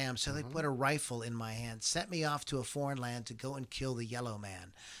hometown jam, so they put a rifle in my hand, sent me off to a foreign land to go and kill the yellow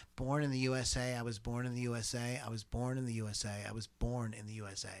man. Born in the USA, I was born in the USA, I was born in the USA, I was born in the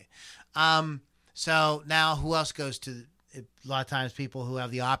USA. So now who else goes to, a lot of times people who have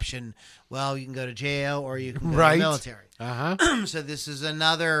the option, well, you can go to jail or you can go to the military. Uh-huh. So this is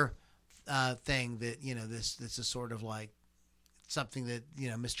another thing that, this is sort of like something that,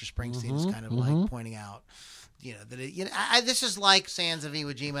 Mr. Springsteen is kind of like pointing out. This is like Sands of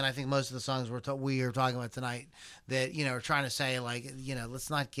Iwo Jima, and I think most of the songs we are talking about tonight that, are trying to say, like, let's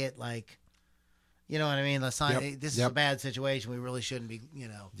not get, like, you know what I mean? Let's not, this is a bad situation. We really shouldn't be,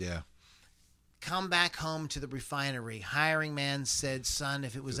 Yeah. Come back home to the refinery. Hiring man said, son,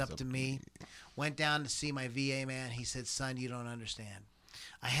 if it was up to me. Went down to see my VA man. He said, son, you don't understand.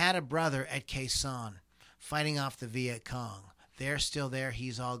 I had a brother at Khe Sanh fighting off the Viet Cong. They're still there.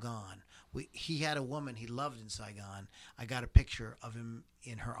 He's all gone. He had a woman he loved in Saigon. I got a picture of him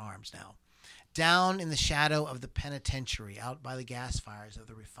in her arms now. Down in the shadow of the penitentiary, out by the gas fires of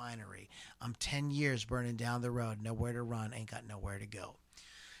the refinery. I'm 10 years burning down the road. Nowhere to run. Ain't got nowhere to go.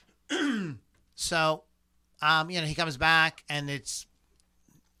 So, he comes back and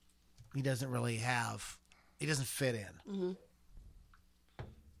he doesn't fit in. Mm-hmm.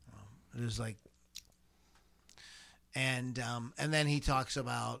 It was like, and then he talks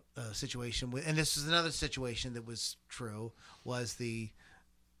about a situation with, and this is another situation that was true, was the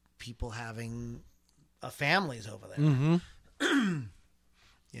people having families over there. Mm-hmm.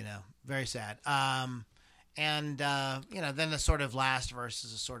 Very sad. And then the sort of last verse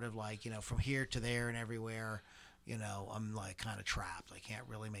is sort of like, from here to there and everywhere, I'm like kind of trapped. I can't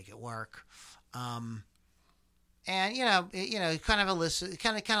really make it work. And kind of a list,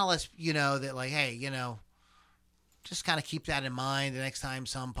 kind of lets you know that, like, hey, just kind of keep that in mind the next time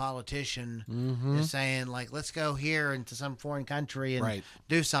some politician is saying, like, let's go here into some foreign country and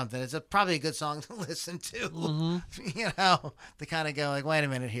do something. It's probably a good song to listen to, to kind of go like, wait a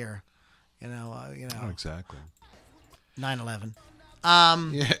minute here, Oh, exactly. 9/11.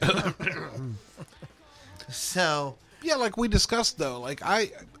 Yeah. So yeah, like we discussed though, like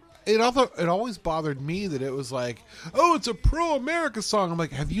it always bothered me that it was like, oh, it's a pro-America song. I'm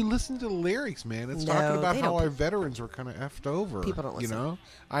like, have you listened to the lyrics, man? It's No, talking about they how don't. our veterans were kind of effed over. People don't listen.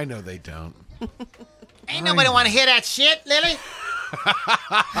 I know they don't. ain't nobody want to hear that shit, Lily.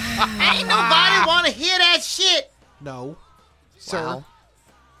 Ain't nobody want to hear that shit. No, sir. Wow.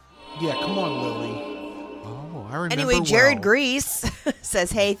 Yeah, come on, Lily. Oh, I remember. Anyway, Jared well. Grease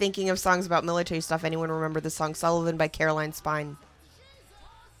says, hey, thinking of songs about military stuff, anyone remember the song Sullivan by Caroline Spine?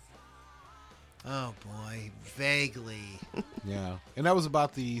 Oh boy, vaguely. Yeah, and that was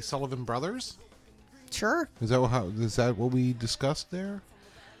about the Sullivan brothers. Sure. Is that what we discussed there?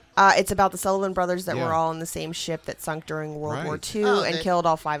 It's about the Sullivan brothers that Yeah. were all on the same ship that sunk during World War Right. II Oh, and they- killed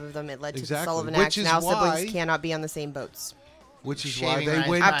all 5 of them. It led to the Exactly. Sullivan Which Act. is Now why- siblings cannot be on the same boats. Which is Shaving why Ryan.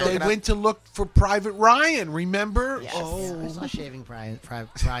 they I have to look it up. went to look for Private Ryan. Remember? Yes. I saw Shaving Ryan's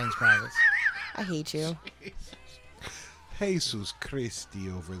Privates. I hate you. Jesus Christi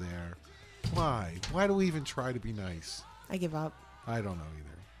over there. Why? Why do we even try to be nice? I give up. I don't know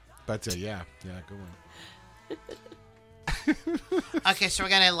either. But yeah, go on. Okay, so we're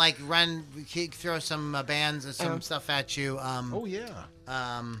gonna like throw some bands and some stuff at you. Oh yeah.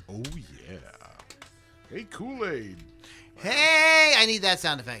 Oh yeah. Hey, Kool-Aid. Hey, I need that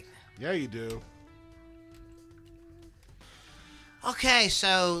sound effect. Yeah, you do. Okay,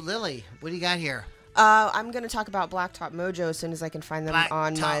 so Lily, what do you got here? I'm going to talk about Blacktop Mojo as soon as I can find them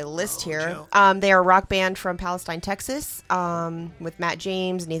on my Blacktop list here. Mojo. They are a rock band from Palestine, Texas, with Matt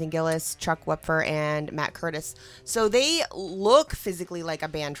James, Nathan Gillis, Chuck Wepfer, and Matt Curtis. So they look physically like a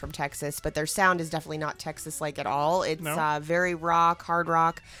band from Texas, but their sound is definitely not Texas-like at all. It's very rock, hard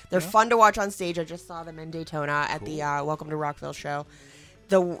rock. They're fun to watch on stage. I just saw them in Daytona at the Welcome to Rockville show.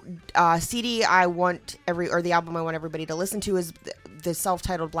 The CD the album I want everybody to listen to is the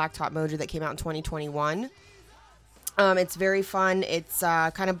self-titled Blacktop Mojo that came out in 2021. It's very fun. It's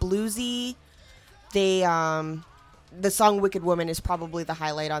kind of bluesy, the song "Wicked Woman" is probably the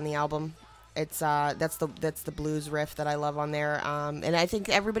highlight on the album. It's that's the blues riff that I love on there, and I think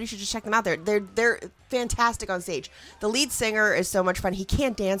everybody should just check them out. They're fantastic on stage. The lead singer is so much fun. He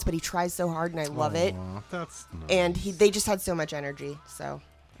can't dance, but he tries so hard, and I love it. That's nice. And they just had so much energy. So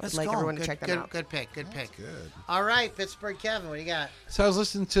Let's I'd like go. everyone Good- to check them good- out. Good pick. Good pick. Good. All right, Pittsburgh Kevin, what do you got? So I was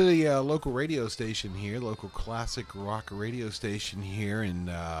listening to the local radio station here, local classic rock radio station here in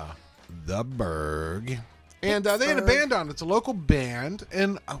the Berg. And they had a band on. It's a local band.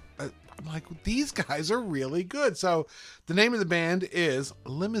 And I'm like, these guys are really good. So the name of the band is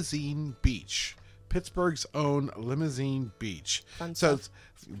Limousine Beach. Pittsburgh's own Limousine Beach. Fun so stuff.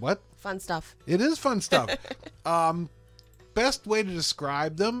 what? Fun stuff. It is fun stuff. Best way to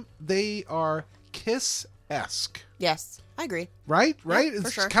describe them, they are Kiss-esque. Yes, I agree. Right? Right? for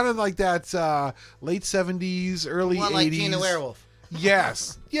It's sure. kind of like that late 70s, early Well, 80s. like Gene the Werewolf.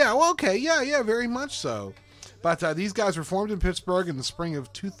 Yes. Yeah, well, okay. Yeah, very much so. But these guys were formed in Pittsburgh in the spring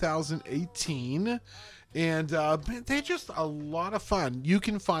of 2018. And they're just a lot of fun. You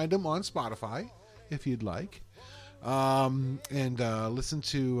can find them on Spotify if you'd like. And listen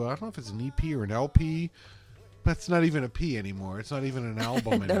to, I don't know if it's an EP or an LP. But it's not even a P anymore. It's not even an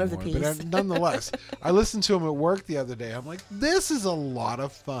album None anymore. of the Ps. But nonetheless, I listened to them at work the other day. I'm like, this is a lot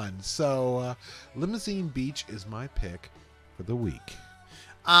of fun. So, Limousine Beach is my pick for the week.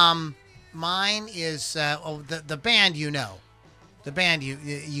 Mine is the band you know. The band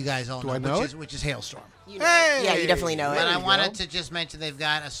you guys all Do know, I know which is Hailstorm. You know it. Yeah, you definitely know But it. I you wanted go. to just mention they've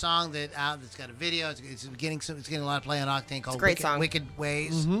got a song that's got a video. It's getting a lot of play on Octane called great Wicked, song. Wicked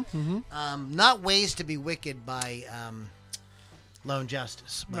Ways. Not Ways to be Wicked by Lone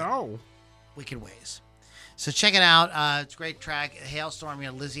Justice, but No. Wicked Ways. So check it out. It's a great track. Hailstorm,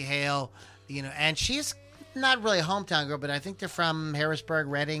 Lizzie Hale, and she's not really a hometown girl, but I think they're from Harrisburg,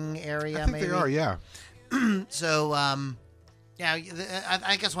 Reading area. I think maybe. they are, yeah. So, yeah,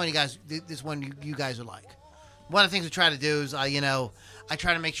 I guess this one you guys are like. One of the things we try to do is, I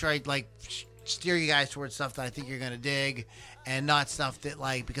try to make sure I steer you guys towards stuff that I think you're gonna dig, and not stuff that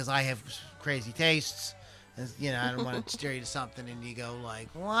because I have crazy tastes. I don't want to steer you to something and you go like,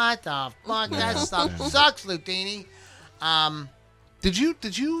 what the fuck? That stuff sucks, Lutini. Did you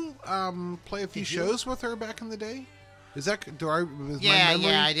play a few shows with her back in the day? Is that my memory?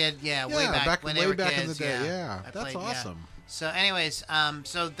 Yeah, I did. Yeah, way back when they were back kids. in the day. Yeah, I that's played, awesome. So, anyways,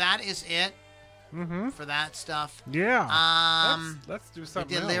 so that is it for that stuff. Yeah. Let's do We something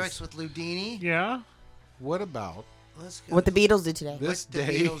did else. lyrics with Ludini. Yeah. What about Let's go. What the Beatles did today. this what the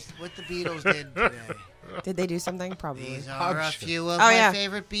day? Beatles did today. Did they do something? Probably. These are a I'm few of Oh, my yeah.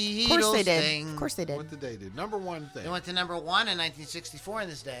 favorite Beatles Of course they did. things. Of course they did. What did they do? Number one thing. They went to number 1 in 1964 in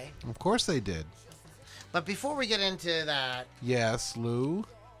this day. Of course they did. But before we get into that, Yes, Lou.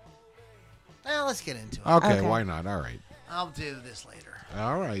 well, let's get into it. Okay, Okay. why not? All right. I'll do this later.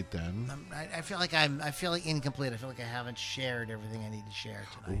 All right then. I feel like I feel like incomplete. I feel like I haven't shared everything I need to share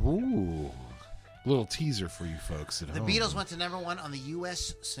tonight. Ooh. Little teaser for you folks at The home. Beatles went to number 1 on the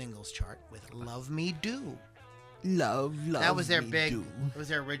U.S. singles chart with "Love Me Do." Love. That was their me big. do. It was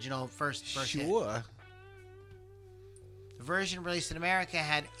their original first hit. Sure. The version released in America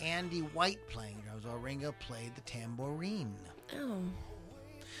had Andy White playing drums, while Ringo played the tambourine. Oh.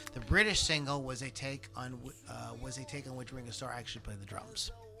 The British single was a take on which Ringo Starr actually played the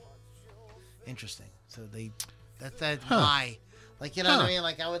drums. Interesting. So that's why. Like, you know what I mean?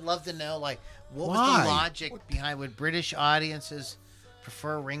 Like, I would love to know, like, what was Why? the logic behind would British audiences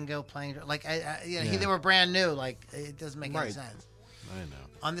prefer Ringo playing? Like, they were brand new. Like, it doesn't make any Right. sense. I know.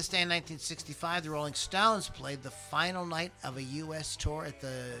 On this day in 1965, the Rolling Stones played the final night of a U.S. tour at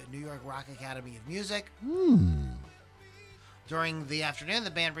the New York Rock Academy of Music. During the afternoon,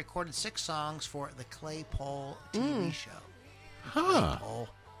 the band recorded 6 songs for the Claypole TV show. Huh. Claypole.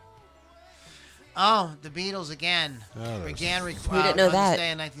 Oh, the Beatles again began We didn't know on that. this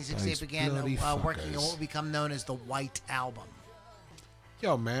day in 1968 Those began bloody working on fuckers. what would become known as the White Album.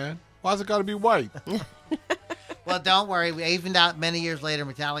 Yo, man. Why's it got to be white? Well, don't worry, we evened out many years later.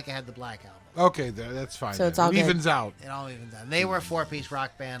 Metallica had the Black Album. Okay, that's fine. So it's then. all It good. evens out. It all evens out. They were a 4-piece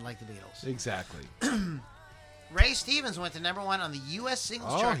rock band like the Beatles. Exactly. Ray Stevens went to number 1 on the U.S.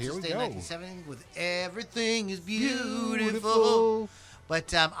 singles Oh, chart here this we day in go. 1970 with "Everything Is Beautiful."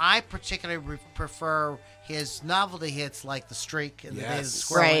 But I particularly prefer his novelty hits like "The Streak" and "The Day of the Yes.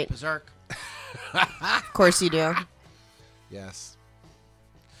 Squirrel" and Right. "Berserk." Of course you do. Yes.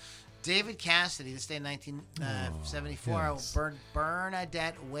 David Cassidy, this day in 1974, yes.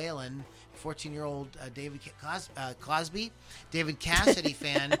 Bernadette Whalen, 14-year-old David Cosby, David Cassidy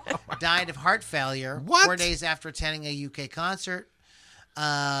fan, died of heart failure What? 4 days after attending a UK concert.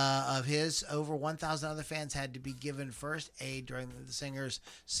 of his. Over 1,000 other fans had to be given first aid during the singer's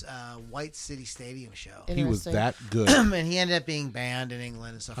White City Stadium show. He was Interesting. that good. And he ended up being banned in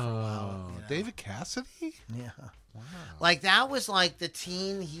England and stuff for a while. You know? David Cassidy? Yeah. Wow. Like, that was like the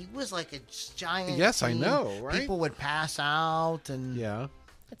teen. He was like a giant Yes, I teen. know, right? People would pass out and Yeah.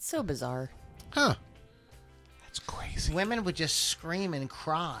 It's so bizarre. Huh. That's crazy. women would just scream and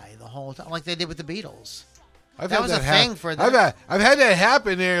cry the whole time, like they did with the Beatles. I've That had was a thing for them. I've had that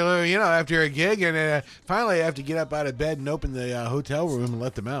happen there, you know, after a gig, and finally I have to get up out of bed and open the hotel room and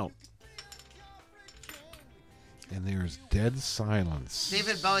let them out. And there's dead silence.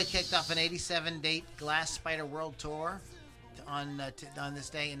 David Bowie kicked off an 87-date Glass Spider World Tour on this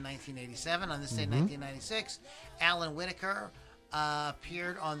day in 1987. On this day in 1996, Alan Whitaker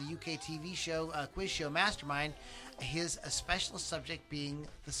appeared on the UK TV show quiz show Mastermind, his specialist subject being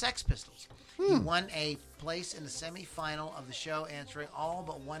the Sex Pistols. He won a place in the semi-final of the show, answering all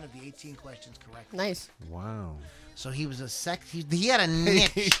but one of the 18 questions correctly. Nice. Wow. So he was he had a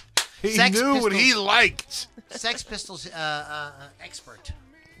niche. He Sex knew what Pistols. he liked. Sex Pistols expert.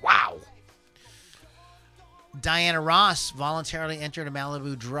 Wow. Diana Ross voluntarily entered a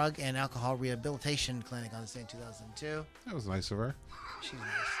Malibu drug and alcohol rehabilitation clinic on this day in 2002. That was nice of her. She's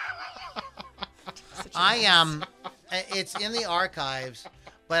nice. It's in the archives,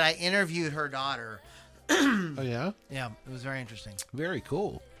 but I interviewed her daughter. Oh, yeah? Yeah, it was very interesting. Very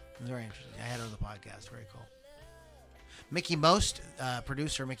cool. It was very interesting. I had her on the podcast. Very cool. Mickey Most,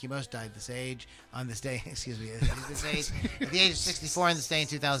 producer Mickey Most, died this age on this day. Excuse me, this age at the age of 64 on this day in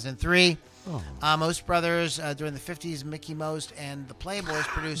 2003. Most Brothers during the 50s. Mickey Most and the Playboys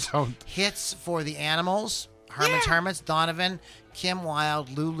produced hits for the Animals, Herman's Hermits, Donovan, Kim Wilde,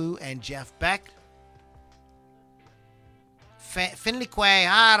 Lulu, and Jeff Beck. Finley Quay,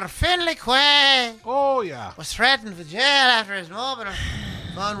 Finley Quay Oh, yeah. was threatened with jail after his mobile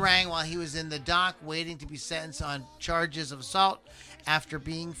phone rang while he was in the dock waiting to be sentenced on charges of assault. After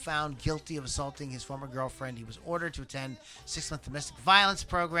being found guilty of assaulting his former girlfriend, he was ordered to attend a 6-month domestic violence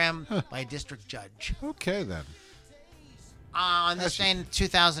program by a district judge. Okay, then. On this day in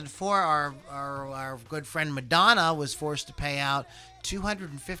 2004, our good friend Madonna was forced to pay out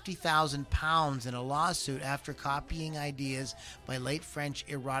 £250,000 in a lawsuit after copying ideas by late French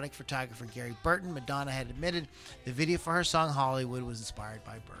erotic photographer Gary Burton. Madonna had admitted the video for her song Hollywood was inspired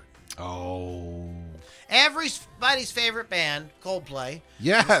by Burton. Oh. Everybody's favorite band, Coldplay.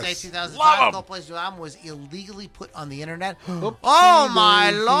 Yes. This day 2005, Love 'em. Coldplay's new album was illegally put on the internet. Oh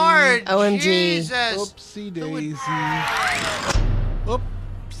my Lord, OMG. Jesus! Oopsie daisy.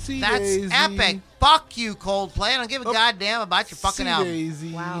 Oopsie That's daisy. epic. Fuck you, Coldplay. I don't give a goddamn about your fucking album.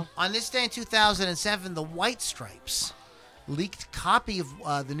 Daisy. Wow. On this day in 2007, the White Stripes leaked copy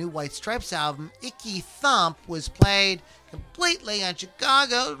of the new White Stripes album, Icky Thump, was played completely on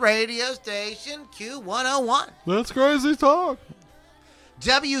Chicago's radio station Q101. That's crazy talk.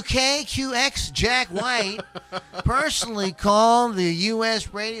 WKQX Jack White personally called the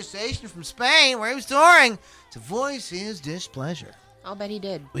U.S. radio station from Spain, where he was touring, to voice his displeasure. I'll bet he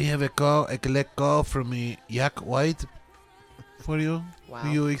did. We have a collect call from Jack White for you. Wow.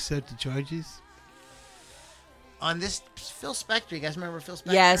 Will you accept the charges? On this, Phil Spector, you guys remember Phil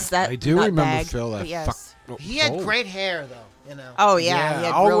Spector? Yes, that I do remember nutbag, Phil. That but yes. He had great hair, though, you know. Oh yeah, he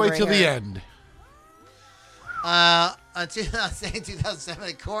had all the real way gray till the hair. end. On 2007,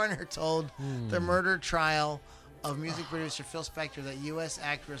 the coroner told the murder trial of music producer Phil Spector that U.S.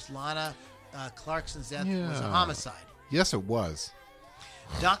 actress Lana Clarkson's death was a homicide. Yes, it was.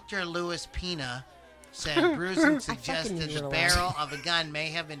 Dr. Louis Pina said bruising knew suggested you the were barrel of a gun may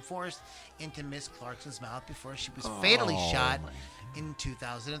have been forced into Miss Clarkson's mouth before she was fatally shot in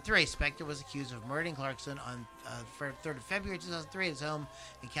 2003. Spector was accused of murdering Clarkson on 3rd of February 2003 at his home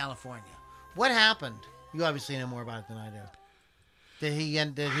in California. What happened? You obviously know more about it than I do. Did he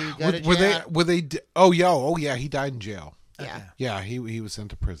go to jail? Were they? Oh yeah. He died in jail. Yeah, Okay. Yeah, he was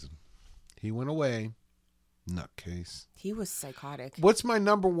sent to prison. He went away. Nutcase. he was psychotic. What's my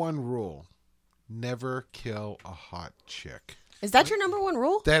number one rule? Never kill a hot chick. Is that your number one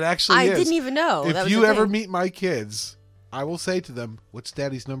rule? That actually I is. didn't even know. That If was you the ever thing. meet my kids, I will say to them, "What's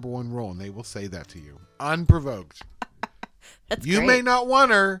Daddy's number one rule?" And they will say that to you, unprovoked. That's You great. may not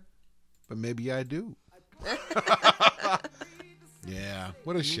want her, but maybe I do. Yeah,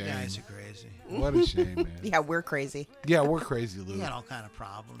 what a You shame. guys are crazy. What a shame, man. Yeah, we're crazy. Yeah, we're crazy, You Lou. got all kind of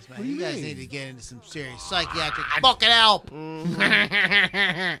problems, man. What do You you guys mean? need to get into some serious psychiatric fucking help.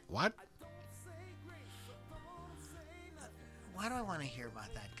 What? Why do I want to hear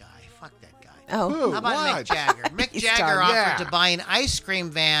about that guy? Fuck that guy. Oh, Who? How about What? Mick Jagger? Mick He's Jagger done. offered Yeah. to buy an ice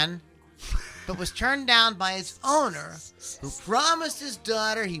cream van but was turned down by his owner, who promised his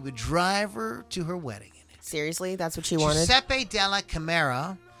daughter he would drive her to her wedding in it. Seriously, that's what she wanted. Giuseppe della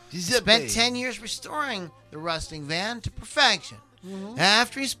Camera spent 10 years restoring the rusting van to perfection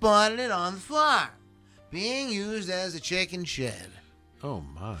after he spotted it on the farm, being used as a chicken shed. Oh,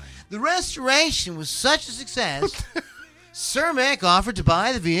 my. The restoration was such a success, Sir Mick offered to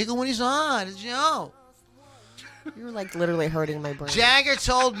buy the vehicle when he saw it. Did you know? You were like literally hurting my brain. Jagger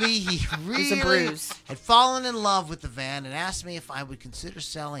told me he a really bruise. had fallen in love with the van and asked me if I would consider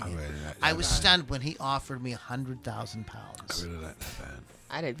selling it. I was stunned when he offered me £100,000. Really like that van.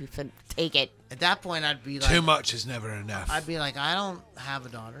 I didn't even take it. At that point, I'd be like, Too much is never enough. I'd be like, I don't have a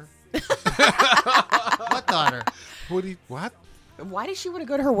daughter. What daughter? What? Why did she want to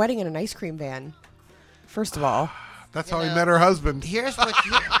go to her wedding in an ice cream van? First of all, That's how he met her husband. Here's what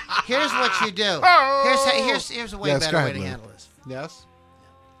you do. Here's a way Yes, better go way ahead, to Lou. handle this. Yes?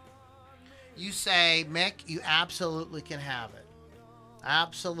 You say, Mick, you absolutely can have it.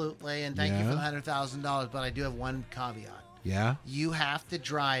 Absolutely, and thank you for the $100,000, but I do have one caveat. Yeah? You have to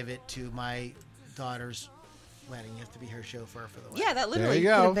drive it to my daughter's wedding. You have to be her chauffeur for the wedding. yeah, that There literally you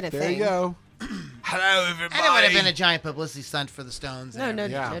could go. have been a There thing. you go. Hello, everybody. And it would have been a giant publicity stunt for the Stones. No, and no,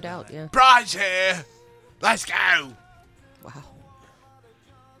 everything. no doubt. Yeah. Prize here. Let's go. Wow.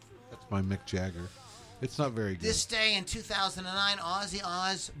 That's my Mick Jagger. It's not very good. This day in 2009, Ozzy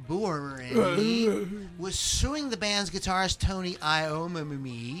Osbourne was suing the band's guitarist Tony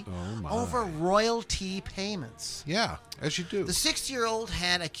Iommi Oh, my. over royalty payments. Yeah, as you do. The 60-year-old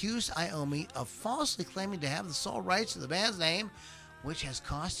had accused Iommi of falsely claiming to have the sole rights to the band's name, which has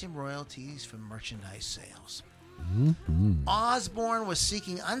cost him royalties from merchandise sales. Osbourne was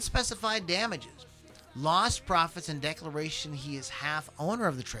seeking unspecified damages, lost profits, and declaration he is half owner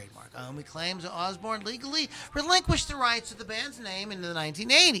of the trademark. Iommi claims that Osbourne legally relinquished the rights to the band's name in the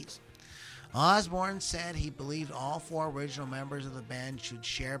 1980s. Osbourne said he believed all 4 original members of the band should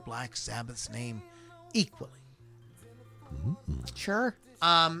share Black Sabbath's name equally. Sure.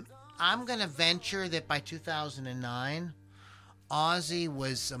 I'm going to venture that by 2009, Ozzy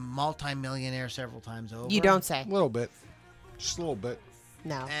was a multimillionaire several times over. You don't say. A little bit. Just a little bit.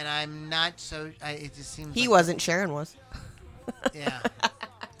 No. And I'm not so... it just seems He like... wasn't. Sharon was. Yeah.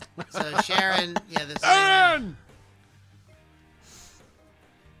 So Sharon... Yeah, this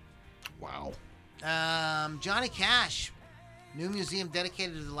Wow. Johnny Cash. New museum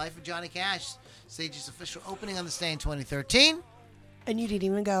dedicated to the life of Johnny Cash. Stages official opening on this day in 2013. And you didn't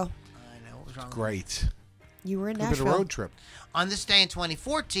even go. I know. What was wrong with Great. You were in A bit of Nashville. road trip. On this day in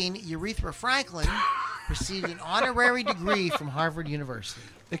 2014, Aretha Franklin received an honorary degree from Harvard University.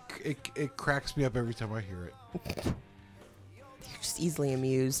 It cracks me up every time I hear it. You're just easily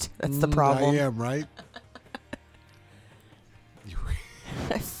amused. That's the problem. I am, right?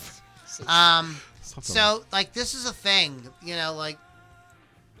 So, like, this is a thing, you know, like,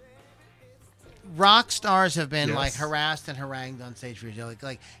 rock stars have been, Yes. like, harassed and harangued on stage for years.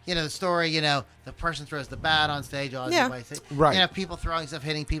 Like, you know, the story, you know, the person throws the bat on stage, all Yeah. Right. You know, people throwing stuff,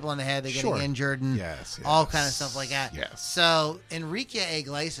 hitting people in the head, they're getting Sure. injured, and Yes, all yes. kind of stuff like that. Yes. So, Enrique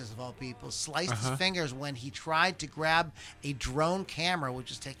Iglesias, of all people, sliced his fingers when he tried to grab a drone camera, which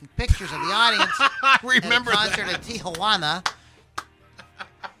was taking pictures of the audience I remember at a concert that. at Tijuana.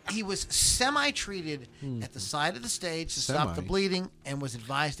 He was semi-treated at the side of the stage to stop the Semi? bleeding and was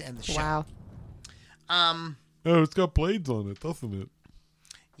advised to end the show. Wow. Oh, it's got blades on it, doesn't it?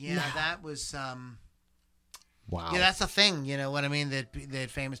 Yeah, that was... Wow. Yeah, that's the thing, you know what I mean, that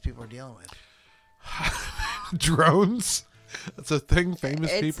famous people are dealing with. Drones? That's a thing famous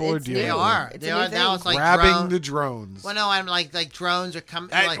It's- people are it's dealing They new. with. are. It's They a new are. Now thing. it's like Grabbing drone. the drones. Well, no, I'm like drones are coming.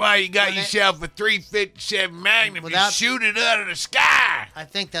 That's like, why you got when they- yourself a 357 Magnum. Without- You shoot it out of the sky. I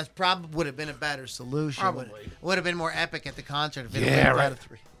think that's probably would have been a better solution. Probably. Would have been more epic at the concert if it Yeah, had been right. out of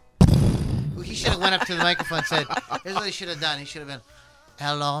 3. He should have went up to the microphone and said, here's what he should have done. He should have been,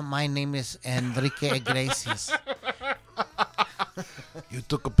 hello, my name is Enrique Iglesias. You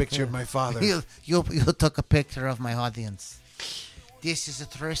took a picture of my father. You took a picture of my audience. This is a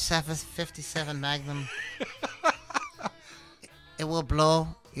 357 Magnum. It will blow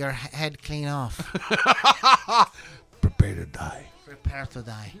your head clean off. Prepare to die. Prepare to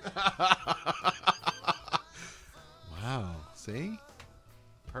die. Wow. See?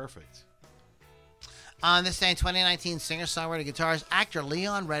 Perfect. On this day in 2019, singer-songwriter, guitarist, actor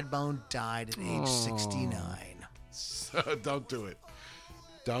Leon Redbone died at age 69. Don't do it.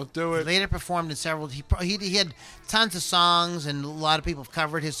 Don't do He it. later performed in several. He had tons of songs, and a lot of people have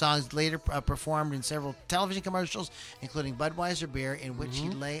covered his songs. Later performed in several television commercials, including Budweiser beer, in which he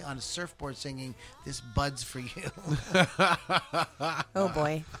lay on a surfboard singing "This Bud's for You." Oh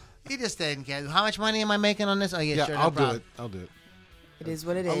boy. He just didn't care. How much money am I making on this? Oh, yeah, Yeah, sure, no I'll do problem. it. I'll do it. It is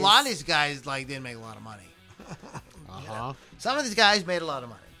what it is. A lot of these guys didn't make a lot of money. Uh-huh. Some of these guys made a lot of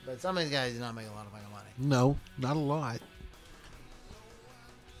money, but some of these guys did not make a lot of fucking money. No, not a lot.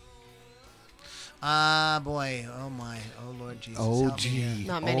 Boy, oh my, oh Lord Jesus. Oh, help me here. gee.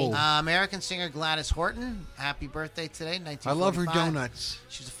 Not many. Oh. American singer Gladys Horton. Happy birthday today, 1945. I love her donuts.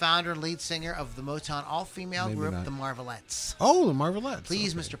 She's the founder and lead singer of the Motown all-female Maybe group, not. the Marvelettes. Oh, the Marvelettes.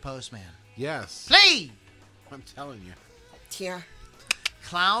 Please, Okay. Mr. Postman. Yes. Please! I'm telling you. Yeah.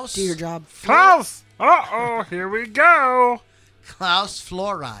 Klaus. Do your job. Klaus! Uh-oh, here we go. Klaus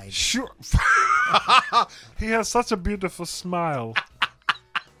Fluoride. Sure. He has such a beautiful smile.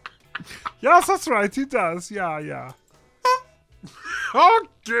 Yes, that's right, he does. Yeah.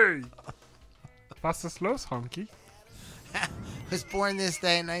 Okay. Was los, Honky? Was born this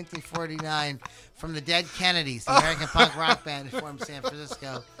day in 1949 from the Dead Kennedys, the American punk rock band who formed in San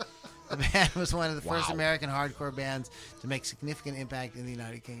Francisco. The band was one of the first American hardcore bands to make significant impact in the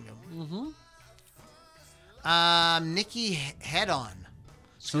United Kingdom. Nikki Head-On.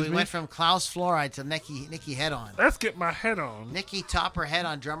 So we went from Klaus Fluoride to Nikki Head-On. Let's get my head on. Nikki Topper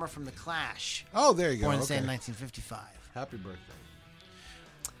Head-On, drummer from The Clash. Oh, there you go. Born this day Okay. in 1955. Happy birthday.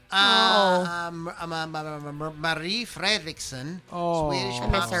 Marie Fredriksson, Oh. Swedish I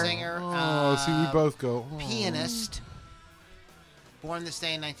miss pop her. singer, Oh, see, we both go. Oh. pianist. Born this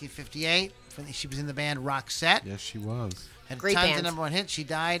day in 1958. She was in the band Roxette. Yes, she was. Had Great tons band. of number one hits. She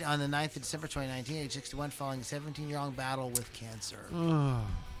died on the 9th of December 2019, age 61, following a 17-year-long battle with cancer.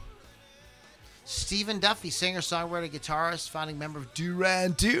 Stephen Duffy, singer, songwriter, guitarist, founding member of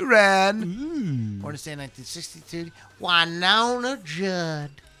Duran Duran. Born this day in 1962. Winona Judd.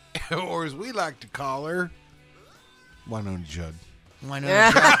 Or as we like to call her, Winona Judd.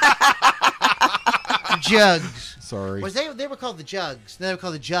 Winona Judd. The Jugs. Sorry. They were called the Jugs. They were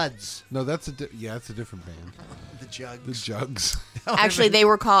called the Judds. No, that's a that's a different band. The Jugs. The Jugs. Actually, they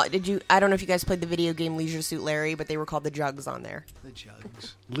were called. I don't know if you guys played the video game Leisure Suit Larry, but they were called the Jugs on there. The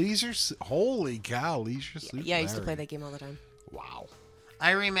Jugs. Holy cow, Leisure Suit Yeah, I used to Larry. play that game all the time. Wow.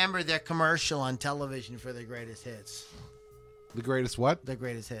 I remember their commercial on television for their greatest hits. The greatest what? The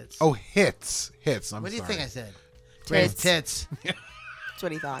greatest hits. Oh, hits. Hits. I'm What do you sorry. think I said? Greatest hits. That's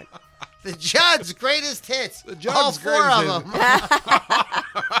what he thought. The Judds' greatest hits. The Judds' All four greatest of them.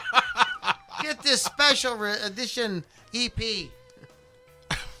 Get this special edition EP.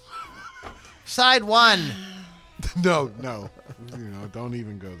 Side 1. No. Don't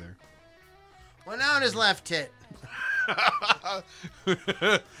even go there. Winona's left tit.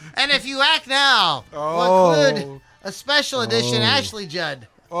 And if you act now, we'll include a special edition Ashley Judd.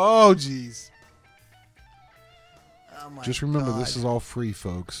 Oh, jeez. Oh my Just remember, God. this is all free,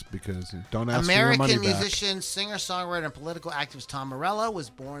 folks, because don't ask for your money American back. musician, singer, songwriter, and political activist Tom Morello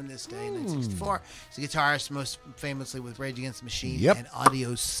was born this day in 1964. He's a guitarist, most famously with Rage Against the Machine Yep. and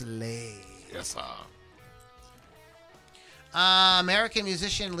Audio Slave. Yes, sir. American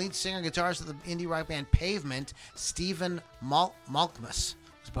musician, lead singer, guitarist of the indie rock band Pavement, Stephen Malkmus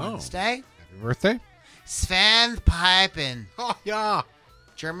was born this day. Happy birthday. Sven Pipen, Oh, yeah.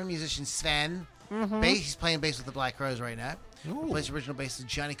 German musician Sven. He's playing bass with the Black Crowes right now. Ooh. Plays original bass with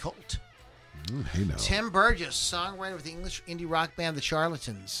Johnny Colt. Hey, no. Tim Burgess, songwriter with the English indie rock band The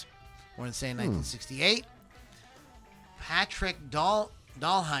Charlatans. Born in 1968. Patrick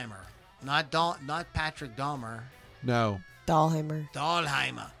Dahlheimer. Not Patrick Dahmer. No. Dahlheimer.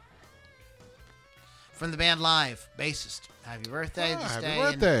 Dahlheimer. From the band Live, bassist. Happy birthday. This happy day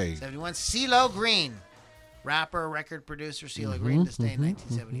birthday. in 71. CeeLo Green. Rapper, record producer, CeeLo Green. This day in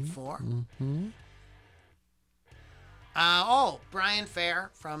 1974. Brian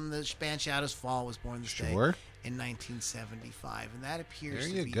Fair from the band Shadows Fall was born this day Sure. in 1975. And that appears There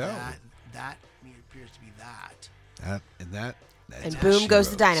to you be go. that. That appears to be that. That. And boom goes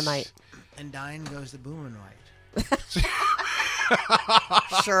the dynamite. And dying goes the booming right.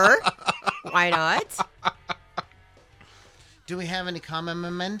 Sure. Why not? Do we have any common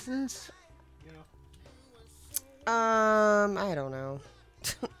mementos? I don't know.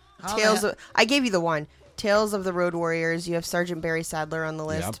 How I gave you the one. Tales of the Road Warriors. You have Sergeant Barry Sadler on the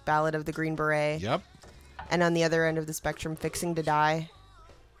list. Yep. Ballad of the Green Beret. Yep. And on the other end of the spectrum, Fixing to Die.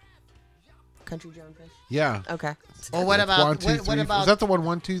 Country Joan Fish. Yeah. Okay. Well, what about One, two, what three, about is that the one?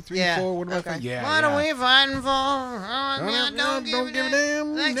 1, 2, 3, Yeah. 4? What am I Okay. thinking? Yeah. what are we fighting for? Don't give a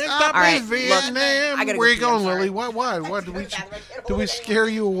damn. Next up up All right, is look, Vietnam. I gotta go Where you pee, I'm going, sorry. Lily? What? Do we scare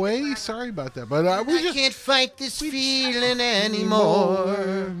you away? Sorry about that, but we I just can't fight this feeling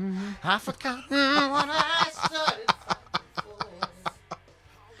anymore. I've forgotten what I started for.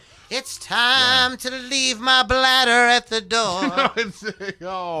 It's time to leave my bladder at the door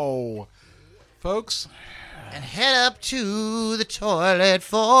Oh, folks, and head up to the toilet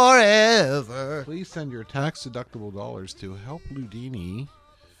forever. please send your tax-deductible dollars to Help Ludini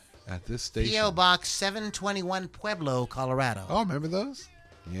at this station. P.O. Box 721 Pueblo, Colorado. Oh, remember those?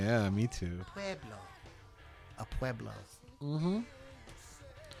 Yeah, me too. Pueblo. A Pueblo. All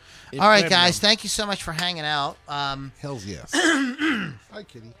right, guys. Thank you so much for hanging out. Hells yes. Hi,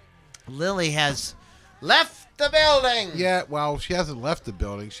 Kitty. Lily has left the building. Yeah, well, she hasn't left the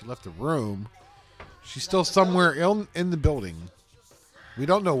building. She left the room. She's still somewhere in the building. We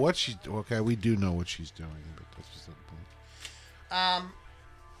don't know what she's doing. Okay, we do know what she's doing, but that's just the point.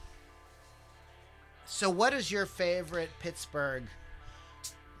 So, what is your favorite Pittsburgh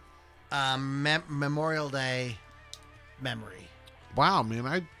Memorial Day memory? Wow, man,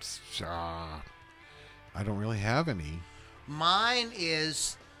 I don't really have any. Mine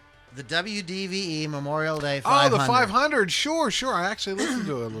is the WDVE Memorial Day 500. Oh, the 500. Sure. I actually listened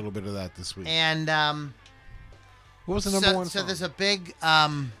to a little bit of that this week. And What was the number one so song? there's a big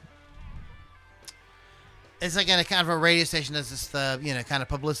it's like in a kind of a radio station does this kind of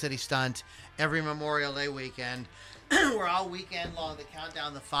publicity stunt every Memorial Day weekend. We're all weekend long. They count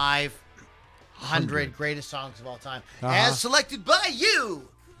down the 500 greatest songs of all time as selected by you.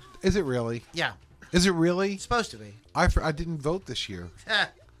 Is it really? Yeah, Is it really? it's supposed to be. I didn't vote this year.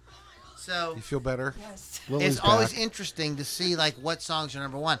 So You feel better? Yes. Lily's it's always back. interesting to see like what songs are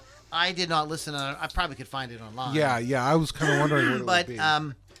number one. I did not listen. I probably could find it online. Yeah. I was kind of wondering what it But would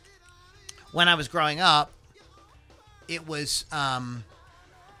be. when I was growing up, it was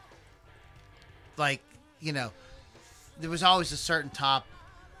there was always a certain top.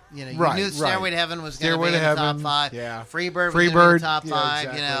 You Right, knew right. Stairway to Heaven was going to Stairway be to in the top Heaven, 5. yeah. Freebird was Freebird, going to be in the top yeah, 5.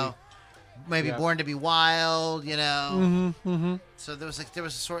 exactly. Maybe Yeah. Born to Be Wild. So there was a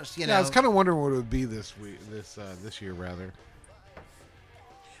sort of I was kind of wondering what it would be this year rather.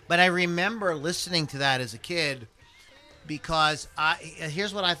 But I remember listening to that as a kid because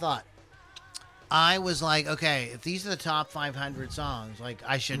here's what I thought. I was like, okay, if these are the top 500 songs, like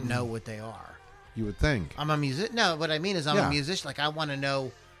I should know what they are. You would think. I'm a musician. No, what I mean is I'm Yeah. a musician. Like I want to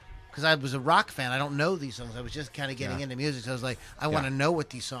know, because I was a rock fan. I don't know these songs. I was just kind of getting Yeah. into music. So I was like, I want to know what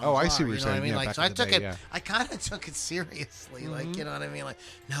these songs Oh, are. I see what you you're know saying. What I mean? Yeah, Like, back so I in the took day, it. yeah. I kind of took it seriously. Like, you know what I mean? Like,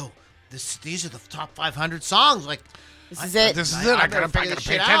 no, these are the top 500 songs. Like, This is it. This is it. I gotta figure pay this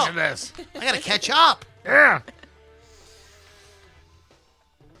shit attention out. to this. I gotta catch up. Yeah.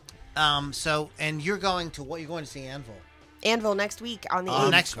 So, and you're going to what? You're going to see Anvil. Anvil next week on the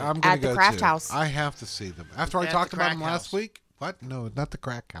 8th next week. I'm gonna at the go Craft too. House. I have to see them. After I At talked the about Crack them last House. week. What? No, not the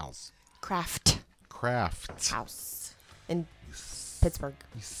Crack House. Craft Craft. House in Pittsburgh.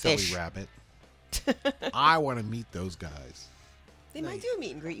 You silly Ish. rabbit. I want to meet those guys. They might do a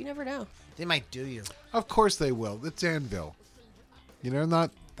meet and greet. You never know. They might do you, Of course they will. It's Anvil. You know, not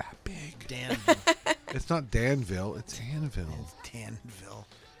that big. Danville. It's not Danville. It's Anvil. Danville.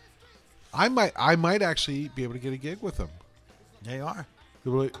 I might actually be able to get a gig with them. They are.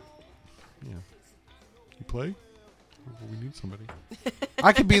 They'll be like, yeah, you play? We need somebody.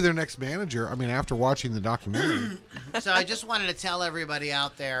 I could be their next manager. I mean, after watching the documentary. So I just wanted to tell everybody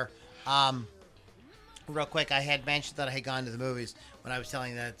out there, real quick. I had mentioned that I had gone to the movies when I was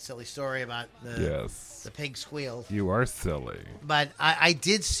telling that silly story about the pig squeal. You are silly. But I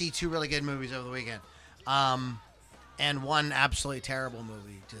did see 2 really good movies over the weekend, and one absolutely terrible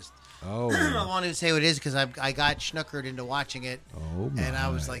movie. Just I Oh, wanted to say what it is because I got snookered into watching it, oh and I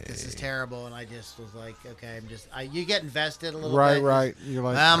was my. like, "This is terrible," and I just was like, "Okay, you get invested a little Right, bit, right. You're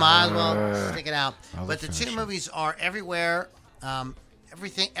like, well, might as well stick it out." I'll But the 2 finish it. movies are everywhere,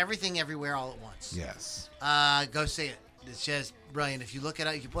 everything, everywhere, all at once. Yes. Go see it. It's just brilliant. If you look it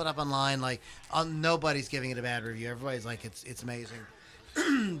up, if you put it up online, like nobody's giving it a bad review. Everybody's like, it's amazing,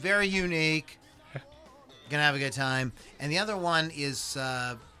 very unique. Gonna have a good time. And the other one is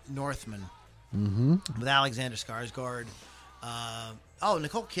Northman with Alexander Skarsgård.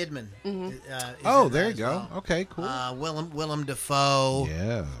 Nicole Kidman. is Oh, in that there you as go. well. Okay, cool. Willem Dafoe.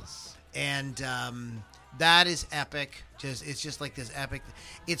 Yes. And that is epic. It's just like this epic.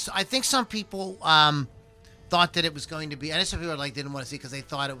 I think some people thought that it was going to be. I know some people didn't want to see because they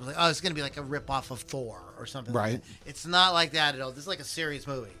thought it was like, oh, it's going to be like a rip off of Thor or something. Right. Like that. It's not like that at all. This is like a serious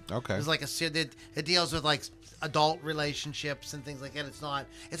movie. Okay. It's like it deals with like adult relationships and things like that. It's not.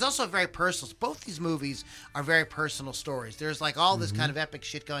 It's also very personal. Both these movies are very personal stories. There's like all this kind of epic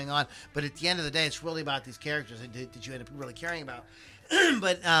shit going on, but at the end of the day, it's really about these characters that you end up really caring about.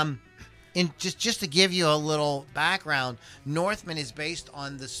 But and just to give you a little background, Northman is based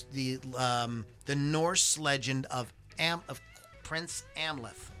on the Norse legend of Prince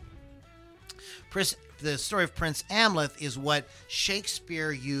Amleth. The story of Prince Amleth is what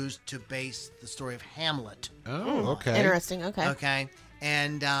Shakespeare used to base the story of Hamlet. Oh, okay. Interesting. Okay. Okay.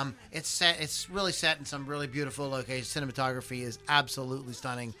 And it's really set in some really beautiful locations. Cinematography is absolutely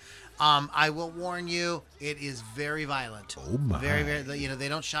stunning. I will warn you, it is very violent. Oh, my. Very, very. They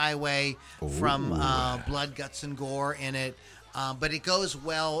don't shy away from blood, guts, and gore in it. But it goes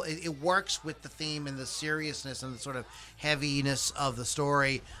well. It works with the theme and the seriousness and the sort of heaviness of the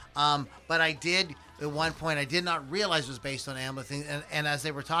story. But I did, at one point, I did not realize it was based on Amleth. And as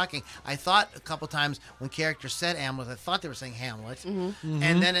they were talking, I thought a couple times when characters said Amleth, I thought they were saying Hamlet. Mm-hmm.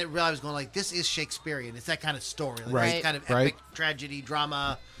 And then it realized I was going like, this is Shakespearean. It's that kind of story. Like, Right. This kind of epic tragedy,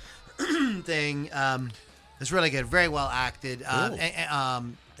 drama thing. It's really good. Very well acted.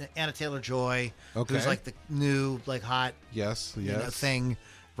 Anna Taylor-Joy, Okay. who's like the new, like hot Yes. thing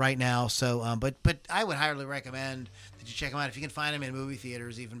right now. So, but I would highly recommend that you check them out. If you can find them in movie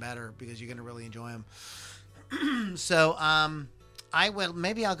theaters, even better, because you're going to really enjoy them. So,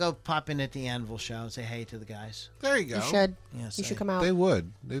 maybe I'll go pop in at the Anvil show and say hey to the guys. There you go. You should. Yes, You should come out. They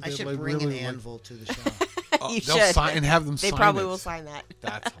would. I should bring an Anvil to the show. You they'll should. sign and have them They sign probably it. will sign that.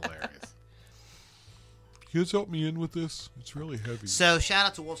 That's hilarious. You guys help me in with this? It's really heavy. So shout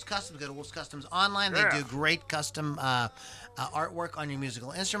out to Wolf's Customs. Go to Wolf's Customs online. They do great custom artwork on your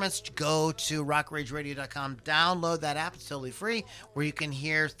musical instruments. Go to rockrageradio.com. Download that app. It's totally free, where you can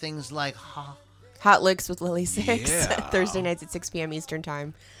hear things like Hot Licks with Lily Six Yeah. Thursday nights at 6 p.m. Eastern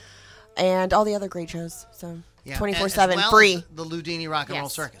Time, and all the other great shows. So Yeah, 24/7 as well free. as the Ludini Rock and Roll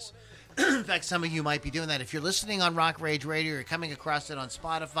Yes. Circus. In fact, some of you might be doing that. If you're listening on Rock Rage Radio, you're coming across it on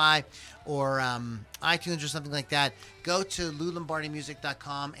Spotify or iTunes or something like that, go to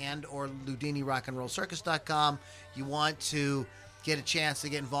LouLombardiMusic.com and or LudiniRockandRollCircus.com. You want to get a chance to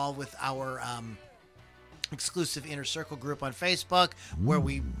get involved with our exclusive Inner Circle group on Facebook, where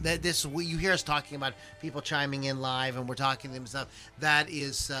you hear us talking about people chiming in live, and we're talking to them and stuff. That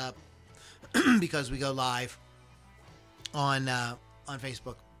is because we go live on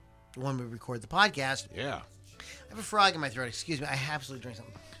Facebook when we record the podcast. Yeah. I have a frog in my throat. Excuse me. I absolutely drink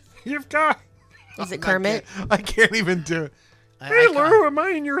something. You've got. Is it Kermit? I can't even do it. Hey, Lou, am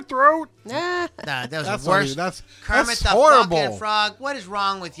I in your throat? Nah. Nah, that was That's the worst. that's Kermit that's the horrible. fucking frog. What is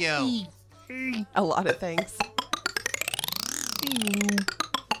wrong with you? A lot of things.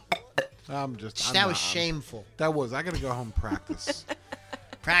 I'm That not- was shameful. That was. I gotta go home and practice.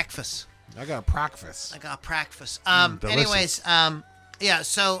 Practice. I gotta practice. I got practice. delicious. Anyways, yeah,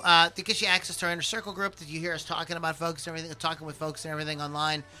 so to get you access to our Inner Circle group that you hear us talking about folks and everything, talking with folks and everything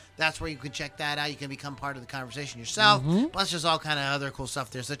online, that's where you can check that out. You can become part of the conversation yourself. Plus, there's all kind of other cool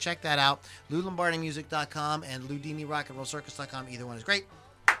stuff there. So check that out. LouLombardiMusic.com and LudiniRockandRollCircus.com. Either one is great.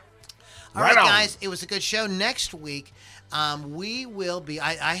 All right, Right on. guys, it was a good show. Next week, we will be.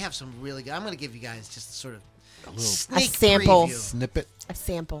 I have some really good. I'm going to give you guys just a sort of sneak sample. preview. Snippet. A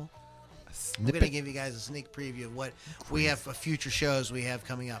sample. I'm going to give you guys a sneak preview of what we have for future shows we have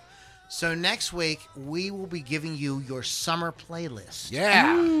coming up. So next week, we will be giving you your summer playlist.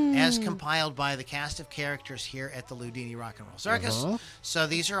 Yeah. As compiled by the cast of characters here at the Ludini Rock and Roll Circus. So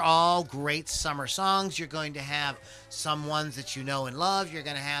these are all great summer songs. You're going to have some ones that you know and love. You're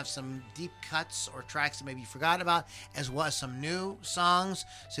going to have some deep cuts or tracks that maybe you forgot about, as well as some new songs.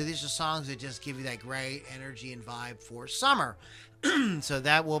 So these are songs that just give you that great energy and vibe for summer. So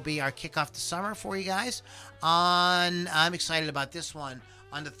that will be our kickoff to summer for you guys. I'm excited about this one.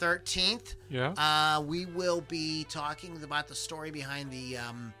 On the 13th, we will be talking about the story behind the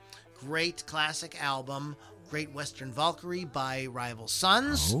great classic album, Great Western Valkyrie by Rival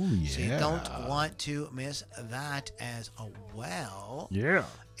Sons. Oh, So you yeah. don't want to miss that as well. Yeah.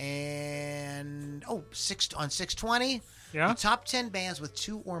 And, on 620, Yeah. the top 10 bands with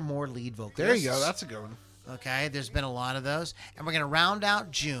 2 or more lead vocalists. There you go. That's a good one. Okay, there's been a lot of those. And we're going to round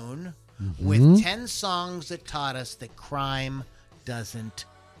out June Mm-hmm. with 10 songs that taught us that crime doesn't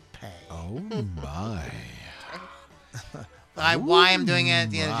pay. Oh my. Why I'm doing it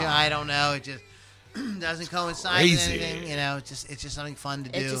at the end of June, I don't know. It just doesn't coincide with Crazy. anything. You know, it's just something fun to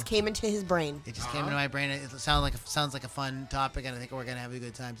It do. just came into his brain. It just came into my brain. It sounds like a fun topic, and I think we're gonna have a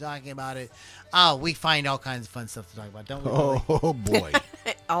good time talking about it. Oh, we find all kinds of fun stuff to talk about, don't we? Lily? Oh boy.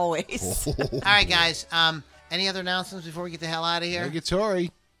 Always. All right, guys. Any other announcements before we get the hell out of here?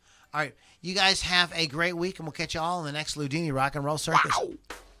 Negatory. All right, you guys have a great week, and we'll catch you all in the next Ludini Rock and Roll Circus. Wow.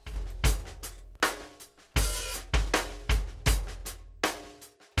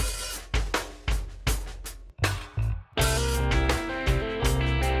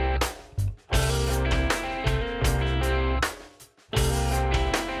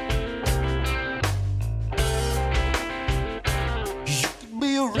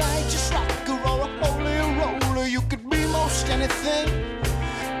 Be a righteous rocker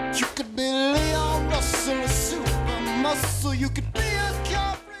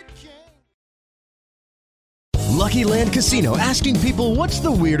Lucky Land Casino, asking people, what's the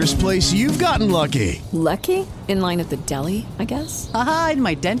weirdest place you've gotten lucky? Lucky? In line at the deli, I guess? Aha, in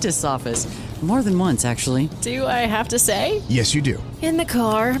my dentist's office. More than once, actually. Do I have to say? Yes, you do. In the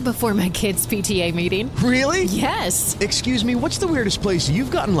car before my kids' PTA meeting. Really? Yes. Excuse me, what's the weirdest place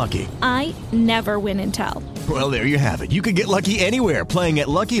you've gotten lucky? I never win and tell. Well, there you have it. You can get lucky anywhere, playing at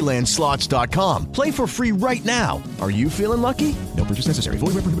LuckyLandSlots.com. Play for free right now. Are you feeling lucky? No purchase necessary.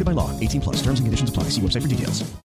 Void where prohibited by law. 18+. Terms and conditions apply. See website for details.